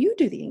 Well, you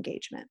do the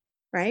engagement,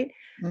 right?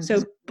 Mm-hmm.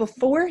 So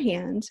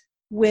beforehand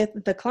with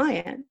the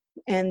client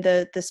and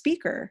the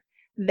speaker,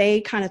 they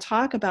kind of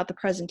talk about the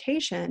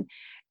presentation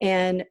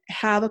and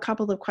have a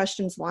couple of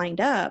questions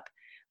lined up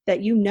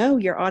that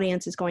your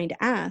audience is going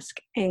to ask,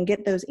 and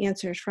get those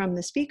answers from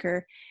the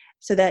speaker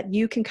so that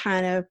you can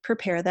kind of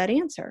prepare that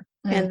answer.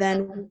 Mm-hmm. And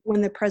then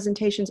when the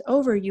presentation's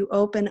over, you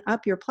open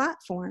up your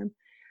platform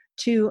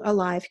to a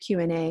live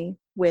Q&A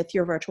with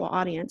your virtual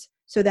audience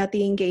so that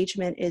the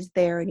engagement is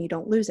there and you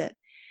don't lose it.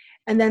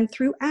 And then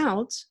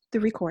throughout the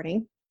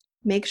recording,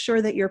 make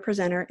sure that your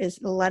presenter is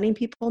letting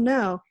people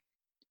know,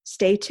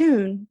 stay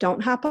tuned,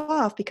 don't hop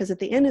off, because at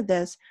the end of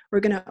this,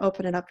 we're going to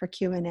open it up for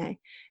Q&A.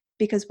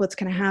 Because what's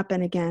going to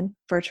happen, again,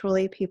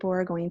 virtually, people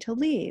are going to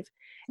leave.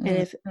 Mm-hmm. And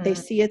if they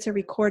see it's a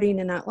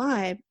recording and not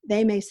live,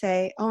 they may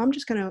say, oh,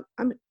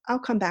 I'll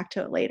come back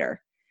to it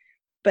later.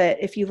 But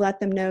if you let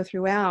them know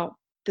throughout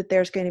that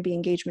there's going to be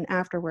engagement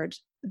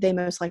afterwards, they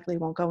most likely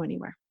won't go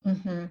anywhere.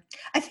 Mm-hmm.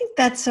 I think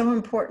that's so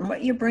important.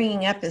 What you're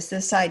bringing up is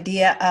this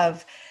idea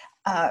of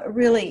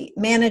really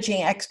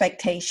managing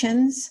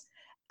expectations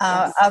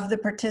yes. of the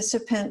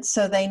participants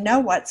so they know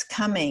what's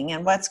coming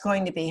and what's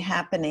going to be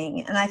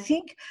happening. And I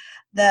think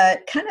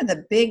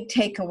the big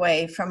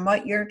takeaway from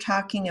what you're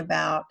talking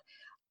about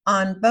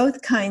on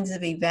both kinds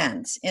of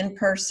events, in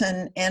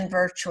person and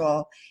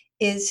virtual,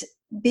 is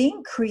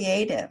being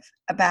creative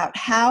about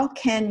how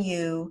can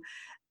you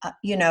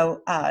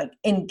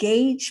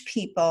engage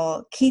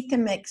people, keep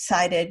them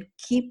excited,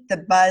 keep the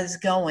buzz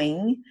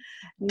going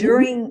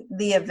during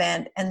the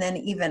event and then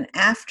even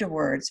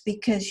afterwards,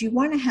 because you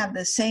want to have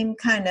the same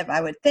kind of,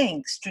 I would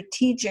think,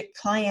 strategic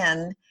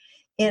plan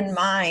in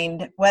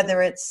mind,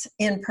 whether it's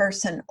in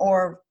person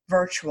or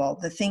virtual.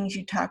 The things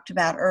you talked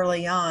about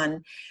early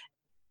on,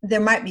 there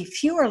might be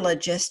fewer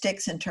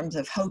logistics in terms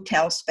of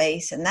hotel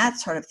space and that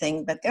sort of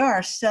thing, but there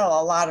are still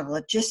a lot of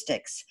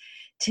logistics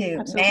to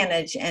Absolutely.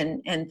 Manage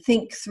and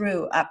think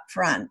through up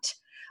front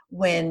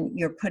when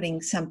you're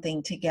putting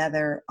something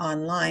together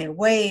online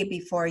way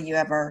before you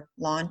ever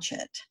launch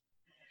it.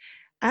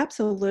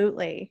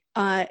 Absolutely.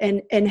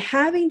 And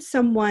having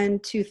someone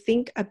to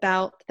think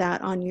about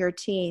that on your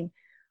team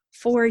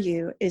for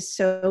you is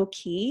so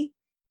key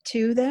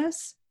to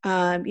this.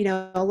 A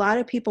lot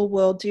of people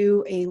will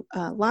do a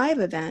live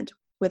event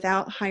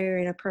without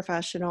hiring a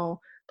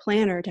professional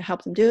planner to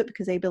help them do it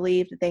because they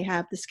believe that they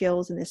have the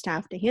skills and the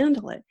staff to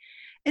handle it.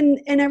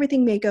 And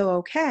everything may go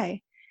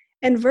okay.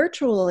 And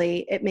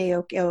virtually, it may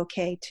go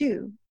okay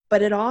too.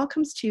 But it all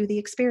comes to the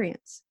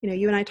experience.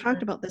 You and I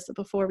talked about this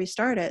before we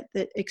started,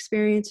 that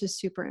experience is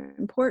super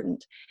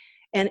important.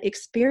 And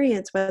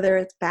experience, whether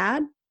it's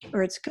bad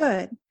or it's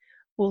good,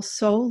 will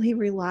solely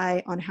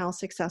rely on how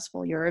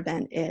successful your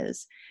event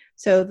is.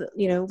 So,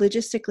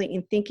 logistically,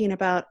 in thinking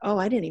about, oh,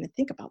 I didn't even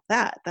think about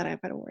that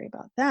I've got to worry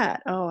about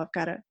that. Oh, I've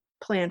got to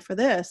plan for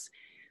this,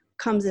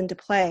 comes into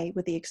play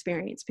with the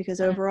experience,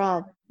 because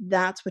overall,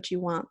 that's what you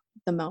want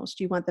the most.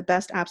 You want the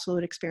best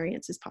absolute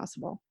experiences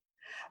possible.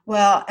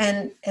 Well,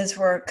 and as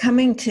we're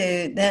coming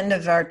to the end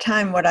of our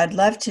time, what I'd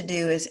love to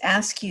do is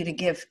ask you to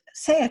give,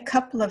 say, a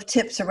couple of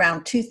tips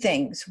around two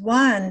things.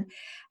 One,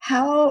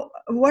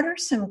 what are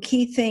some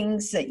key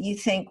things that you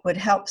think would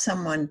help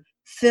someone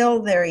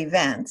fill their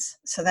events?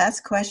 So that's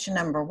question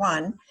number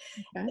one.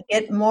 Okay.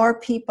 Get more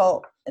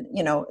people,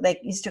 they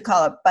used to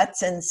call it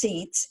butts in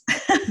seats,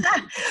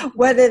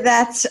 whether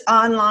that's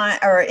online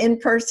or in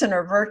person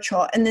or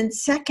virtual. And then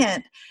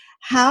second,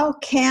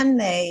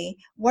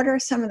 what are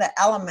some of the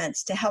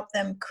elements to help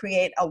them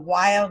create a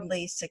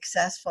wildly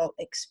successful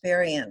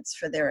experience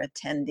for their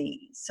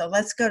attendees? So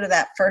let's go to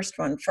that first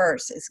one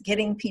first, is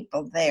getting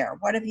people there.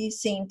 What have you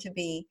seen to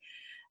be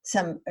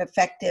some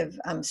effective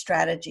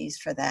strategies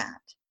for that?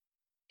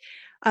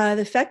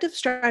 The effective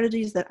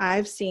strategies that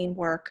I've seen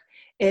work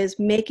is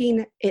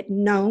making it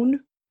known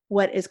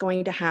what is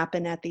going to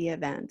happen at the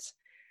event.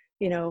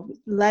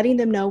 Letting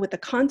them know what the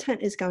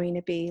content is going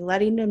to be,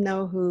 letting them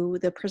know who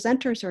the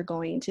presenters are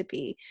going to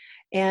be,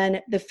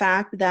 and the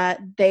fact that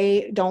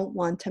they don't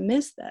want to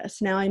miss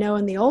this. Now, I know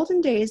in the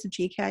olden days of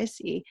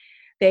GKIC,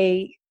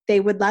 they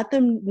would let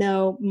them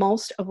know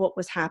most of what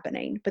was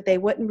happening, but they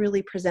wouldn't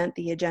really present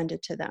the agenda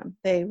to them.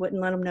 They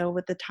wouldn't let them know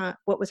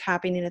what was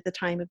happening at the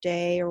time of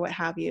day or what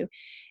have you.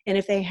 And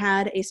if they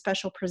had a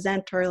special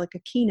presenter, like a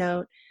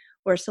keynote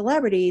or a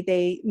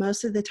celebrity,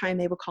 most of the time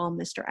they would call him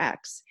Mr.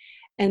 X.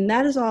 And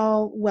that is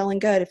all well and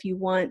good if you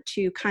want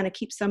to kind of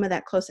keep some of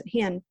that close at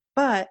hand,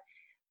 but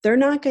they're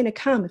not going to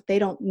come if they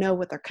don't know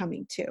what they're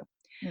coming to.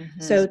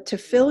 Mm-hmm. So to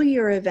fill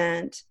your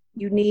event,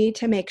 you need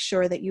to make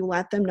sure that you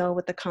let them know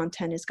what the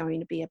content is going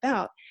to be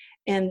about.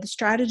 And the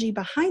strategy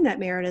behind that,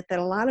 Meredith, that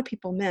a lot of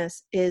people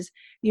miss is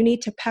you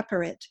need to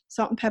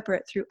salt and pepper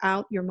it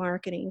throughout your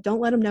marketing.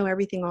 Don't let them know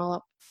everything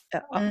all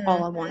at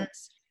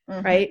once,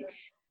 mm-hmm. right?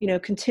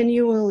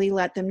 Continually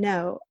let them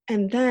know.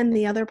 And then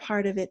the other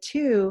part of it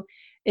too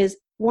is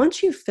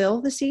once you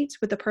fill the seats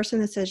with the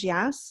person that says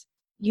yes,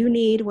 you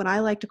need what I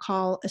like to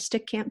call a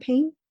stick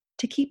campaign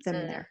to keep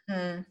them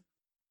there.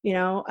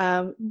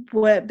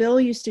 What Bill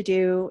used to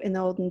do in the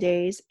olden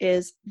days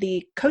is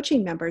the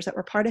coaching members that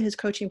were part of his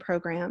coaching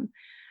program,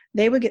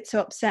 they would get so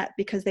upset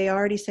because they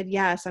already said,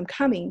 yes, I'm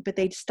coming, but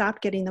they'd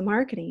stopped getting the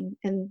marketing.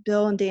 And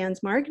Bill and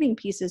Dan's marketing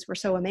pieces were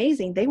so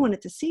amazing. They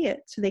wanted to see it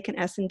so they can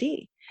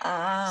S&D.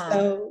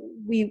 So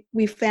we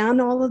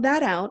found all of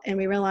that out and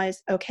we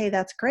realized, okay,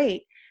 that's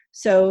great.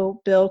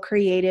 So Bill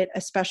created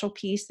a special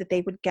piece that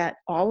they would get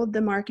all of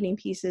the marketing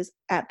pieces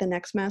at the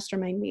next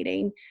mastermind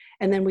meeting.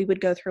 And then we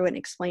would go through and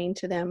explain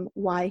to them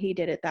why he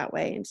did it that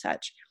way and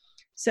such.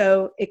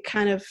 So it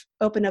kind of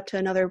opened up to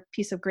another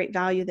piece of great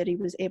value that he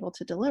was able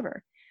to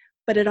deliver.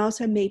 But it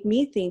also made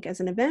me think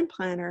as an event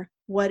planner,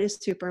 what is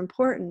super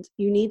important?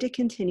 You need to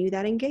continue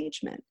that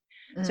engagement.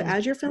 So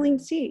as you're filling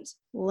seats,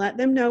 let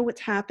them know what's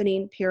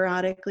happening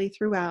periodically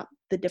throughout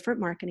the different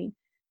marketing.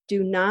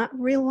 Do not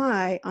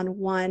rely on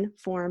one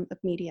form of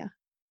media.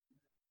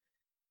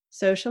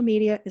 Social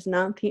media is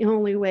not the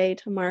only way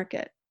to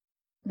market.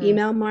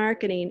 Email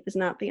marketing is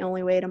not the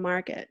only way to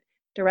market.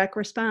 Direct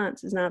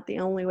response is not the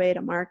only way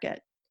to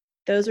market.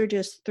 Those are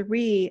just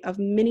 3 of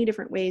many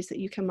different ways that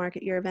you can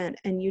market your event.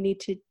 And you need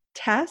to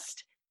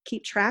test,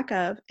 keep track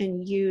of,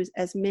 and use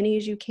as many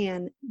as you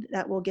can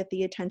that will get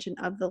the attention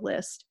of the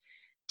list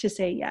to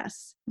say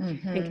yes,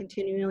 and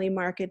continually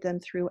market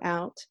them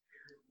throughout.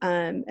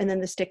 And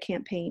then the stick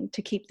campaign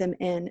to keep them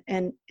in.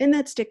 And in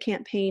that stick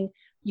campaign,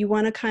 you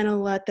want to kind of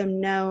let them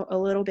know a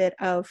little bit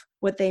of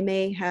what they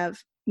may have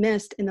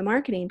missed in the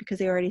marketing because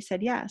they already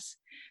said yes.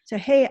 So,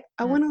 hey,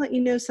 I want to let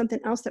you know something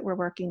else that we're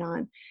working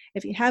on.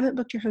 If you haven't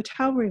booked your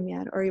hotel room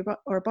yet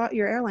or bought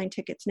your airline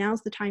tickets,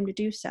 now's the time to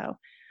do so.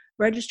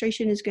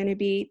 Registration is going to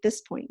be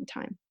this point in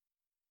time.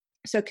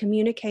 So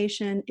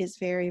communication is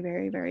very,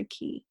 very, very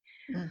key.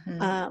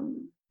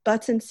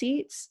 Butts and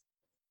seats.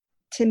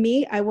 To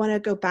me, I want to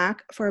go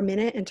back for a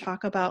minute and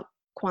talk about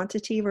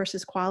quantity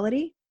versus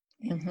quality,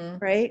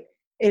 right?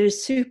 It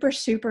is super,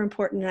 super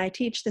important. And I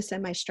teach this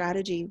in my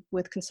strategy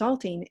with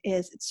consulting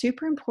is it's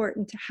super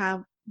important to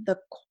have the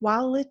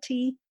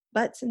quality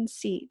butts and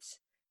seats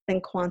than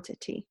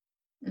quantity.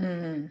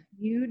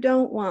 You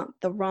don't want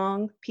the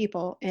wrong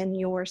people in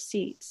your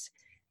seats.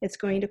 It's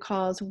going to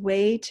cause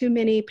way too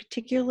many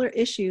particular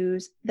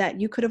issues that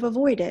you could have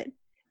avoided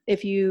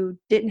if you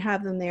didn't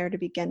have them there to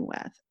begin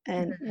with.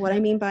 And what I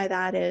mean by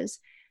that is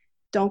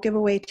don't give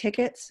away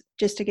tickets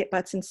just to get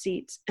butts and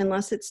seats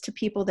unless it's to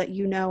people that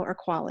you know are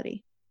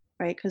quality,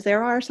 right? Because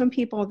there are some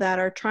people that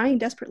are trying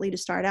desperately to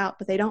start out,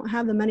 but they don't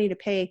have the money to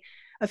pay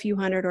a few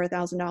 $100 or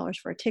 $1,000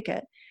 for a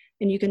ticket,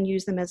 and you can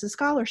use them as a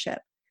scholarship.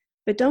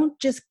 But don't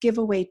just give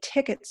away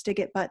tickets to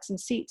get butts and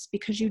seats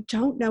because you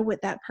don't know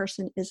what that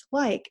person is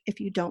like if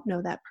you don't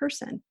know that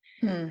person.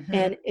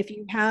 And if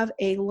you have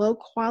a low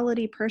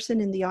quality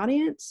person in the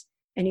audience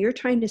and you're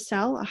trying to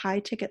sell a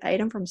high ticket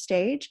item from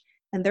stage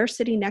and they're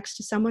sitting next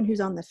to someone who's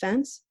on the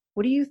fence,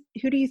 who do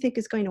you think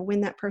is going to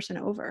win that person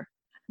over?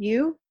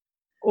 You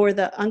or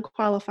the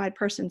unqualified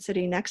person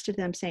sitting next to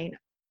them saying, are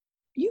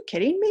you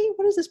kidding me?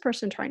 What is this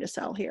person trying to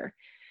sell here?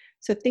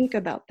 So think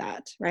about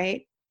that,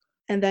 right?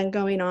 And then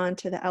going on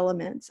to the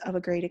elements of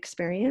a great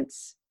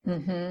experience,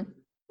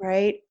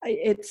 right?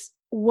 It's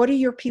what do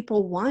your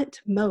people want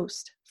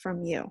most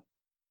from you?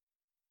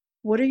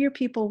 What do your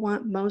people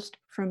want most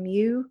from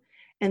you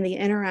and the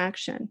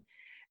interaction?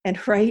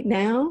 And right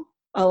now,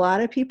 a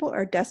lot of people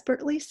are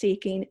desperately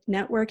seeking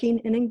networking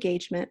and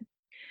engagement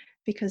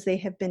because they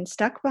have been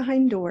stuck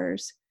behind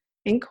doors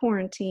in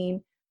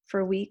quarantine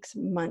for weeks,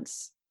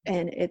 months,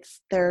 and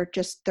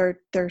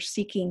they're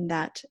seeking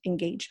that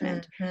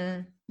engagement.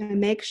 And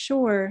make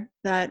sure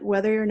that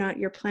whether or not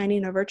you're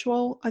planning a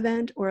virtual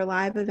event or a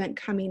live event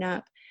coming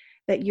up,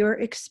 that your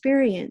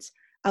experience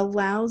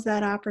allows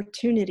that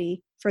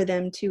opportunity for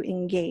them to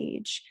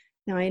engage.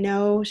 Now, I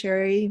know,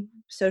 Sherry,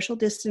 social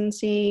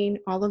distancing,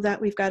 all of that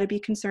we've got to be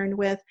concerned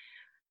with.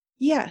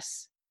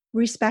 Yes,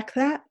 respect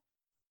that.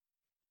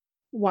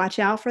 watch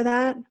out for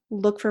that,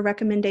 look for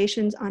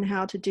recommendations on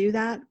how to do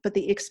that. But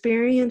the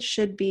experience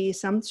should be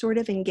some sort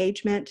of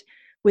engagement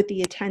with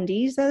the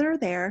attendees that are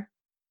there,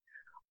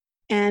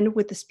 and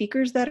with the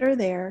speakers that are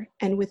there,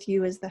 and with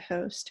you as the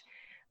host.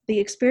 The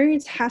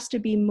experience has to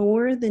be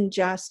more than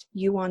just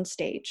you on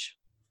stage.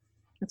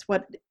 That's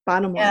what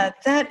bottom line. Yeah,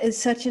 that is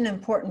such an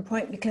important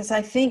point, because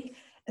I think,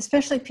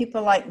 especially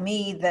people like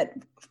me that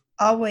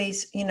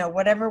always,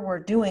 whatever we're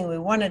doing, we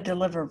want to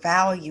deliver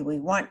value. We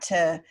want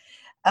to,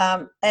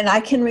 and I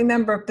can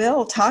remember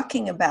Bill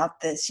talking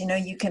about this,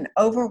 you can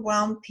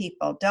overwhelm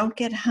people. Don't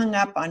get hung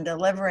up on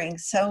delivering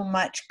so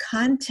much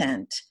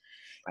content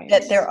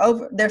that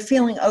they're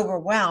feeling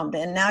overwhelmed.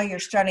 And now you're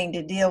starting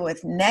to deal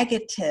with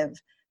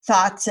negative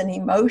thoughts and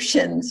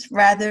emotions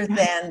rather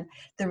than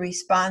the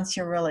response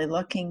you're really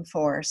looking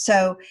for.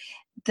 So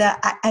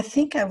I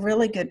think a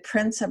really good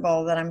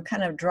principle that I'm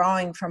kind of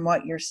drawing from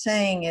what you're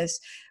saying is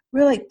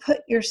really put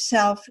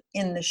yourself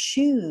in the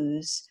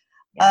shoes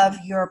of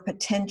your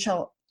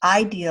potential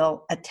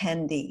ideal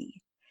attendee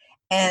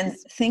and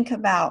think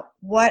about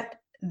what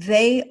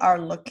they are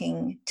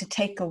looking to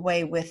take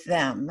away with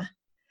them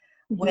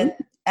when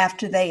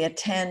after they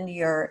attend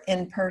your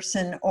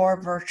in-person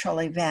or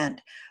virtual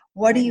event.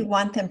 What do you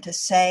want them to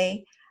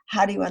say?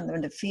 How do you want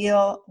them to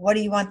feel? What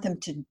do you want them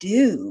to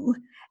do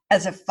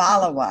as a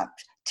follow-up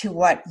to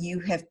what you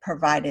have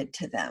provided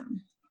to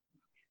them?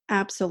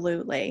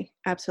 Absolutely.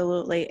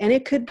 Absolutely. And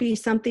it could be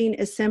something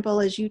as simple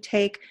as you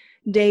take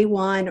day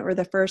one or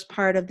the first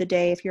part of the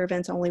day, if your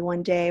event's only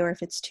one day or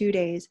if it's 2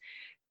 days,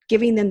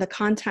 giving them the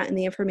content and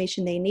the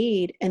information they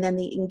need. And then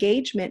the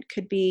engagement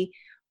could be,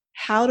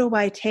 how do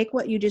I take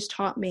what you just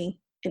taught me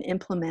and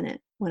implement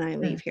it when I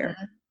leave here?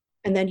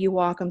 And then you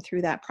walk them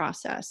through that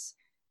process,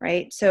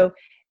 right? So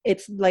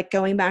it's like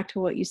going back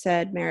to what you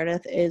said,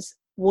 Meredith, is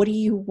what do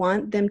you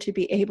want them to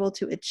be able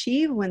to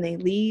achieve when they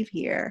leave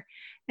here?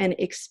 And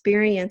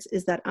experience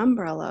is that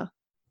umbrella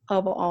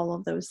of all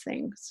of those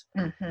things.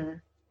 Mm-hmm.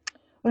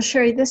 Well,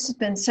 Sherry, this has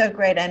been so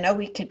great. I know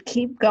we could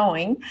keep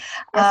going,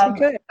 yes, we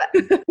could.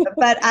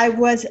 but I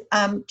was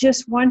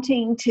just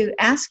wanting to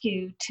ask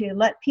you to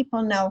let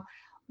people know,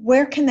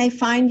 where can they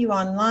find you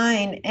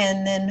online,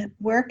 and then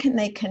where can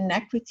they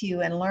connect with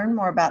you and learn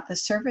more about the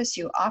service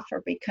you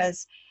offer?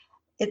 Because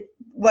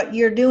what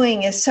you're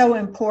doing is so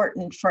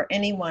important for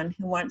anyone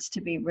who wants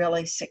to be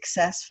really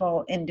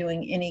successful in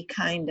doing any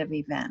kind of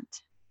event.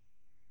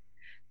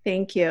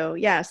 Thank you.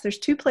 Yes, there's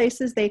 2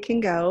 places they can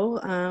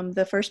go.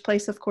 The first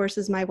place, of course,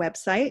 is my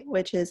website,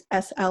 which is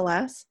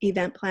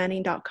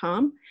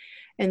slseventplanning.com.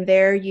 And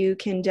there you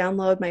can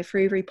download my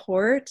free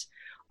report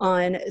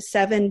on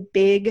 7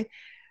 big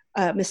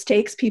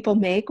mistakes people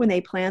make when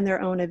they plan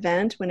their own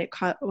event, when it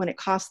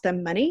costs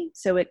them money.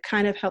 So it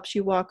kind of helps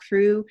you walk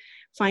through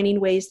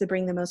finding ways to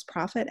bring the most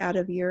profit out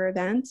of your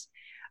event.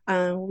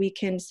 We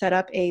can set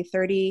up a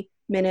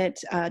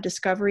 30-minute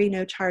discovery,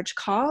 no charge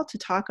call to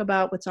talk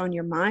about what's on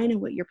your mind and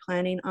what you're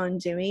planning on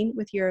doing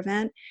with your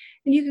event.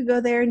 And you could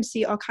go there and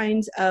see all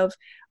kinds of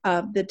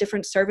the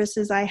different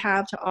services I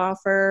have to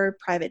offer,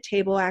 private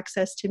table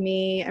access to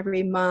me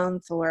every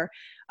month, or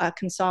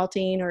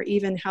consulting, or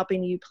even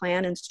helping you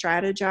plan and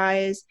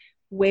strategize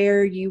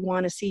where you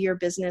want to see your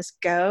business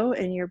go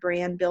and your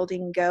brand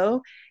building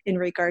go in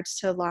regards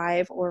to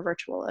live or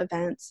virtual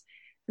events.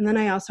 And then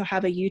I also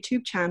have a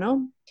YouTube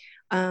channel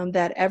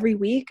that every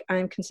week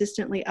I'm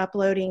consistently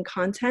uploading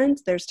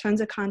content. There's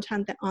tons of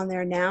content on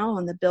there now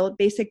on the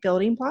basic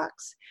building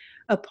blocks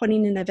of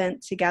putting an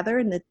event together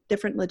and the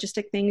different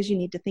logistic things you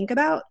need to think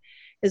about,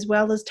 as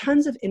well as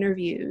tons of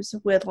interviews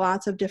with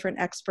lots of different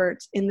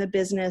experts in the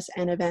business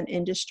and event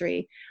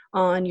industry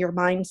on your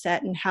mindset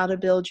and how to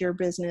build your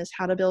business,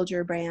 how to build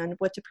your brand,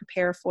 what to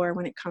prepare for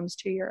when it comes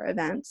to your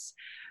events.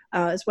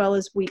 As well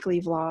as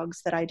weekly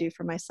vlogs that I do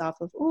for myself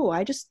of,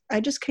 I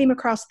just came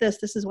across this.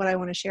 This is what I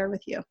want to share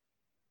with you.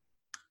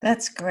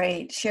 That's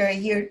great,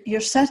 Sherry. You're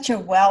such a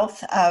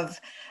wealth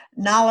of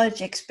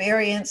knowledge,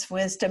 experience,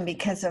 wisdom,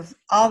 because of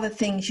all the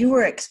things you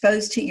were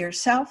exposed to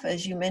yourself,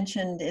 as you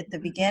mentioned at the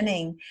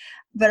beginning,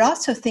 but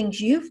also things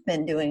you've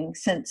been doing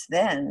since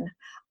then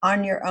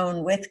on your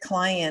own with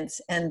clients,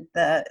 and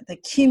the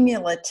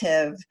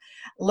cumulative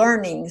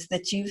learnings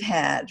that you've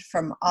had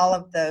from all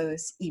of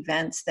those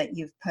events that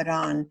you've put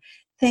on.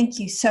 Thank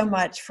you so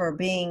much for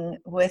being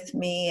with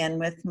me and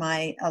with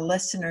my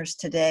listeners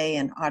today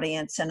and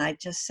audience. And I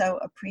just so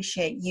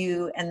appreciate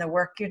you and the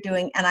work you're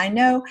doing. And I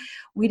know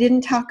we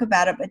didn't talk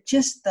about it, but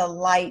just the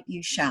light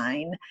you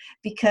shine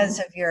because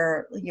of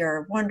your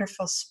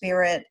wonderful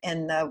spirit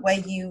and the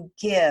way you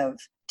give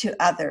to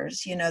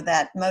others,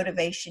 that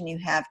motivation you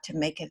have to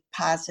make a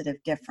positive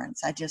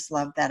difference. I just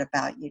love that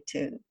about you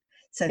too.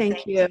 So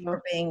thank you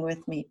for being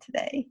with me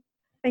today.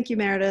 Thank you,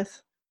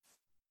 Meredith.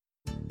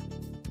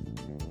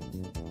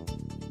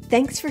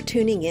 Thanks for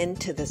tuning in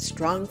to the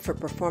Strong for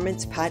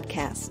Performance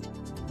podcast.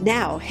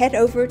 Now head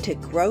over to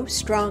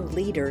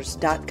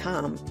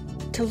growstrongleaders.com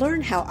to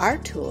learn how our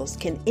tools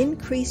can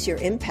increase your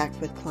impact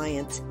with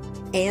clients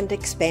and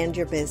expand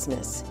your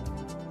business.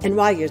 And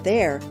while you're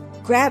there,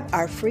 grab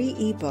our free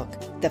ebook,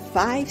 The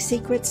 5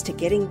 Secrets to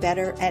Getting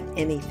Better at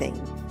Anything.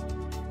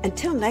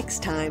 Until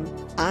next time,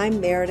 I'm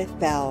Meredith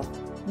Bell.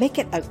 Make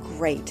it a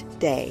great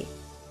day.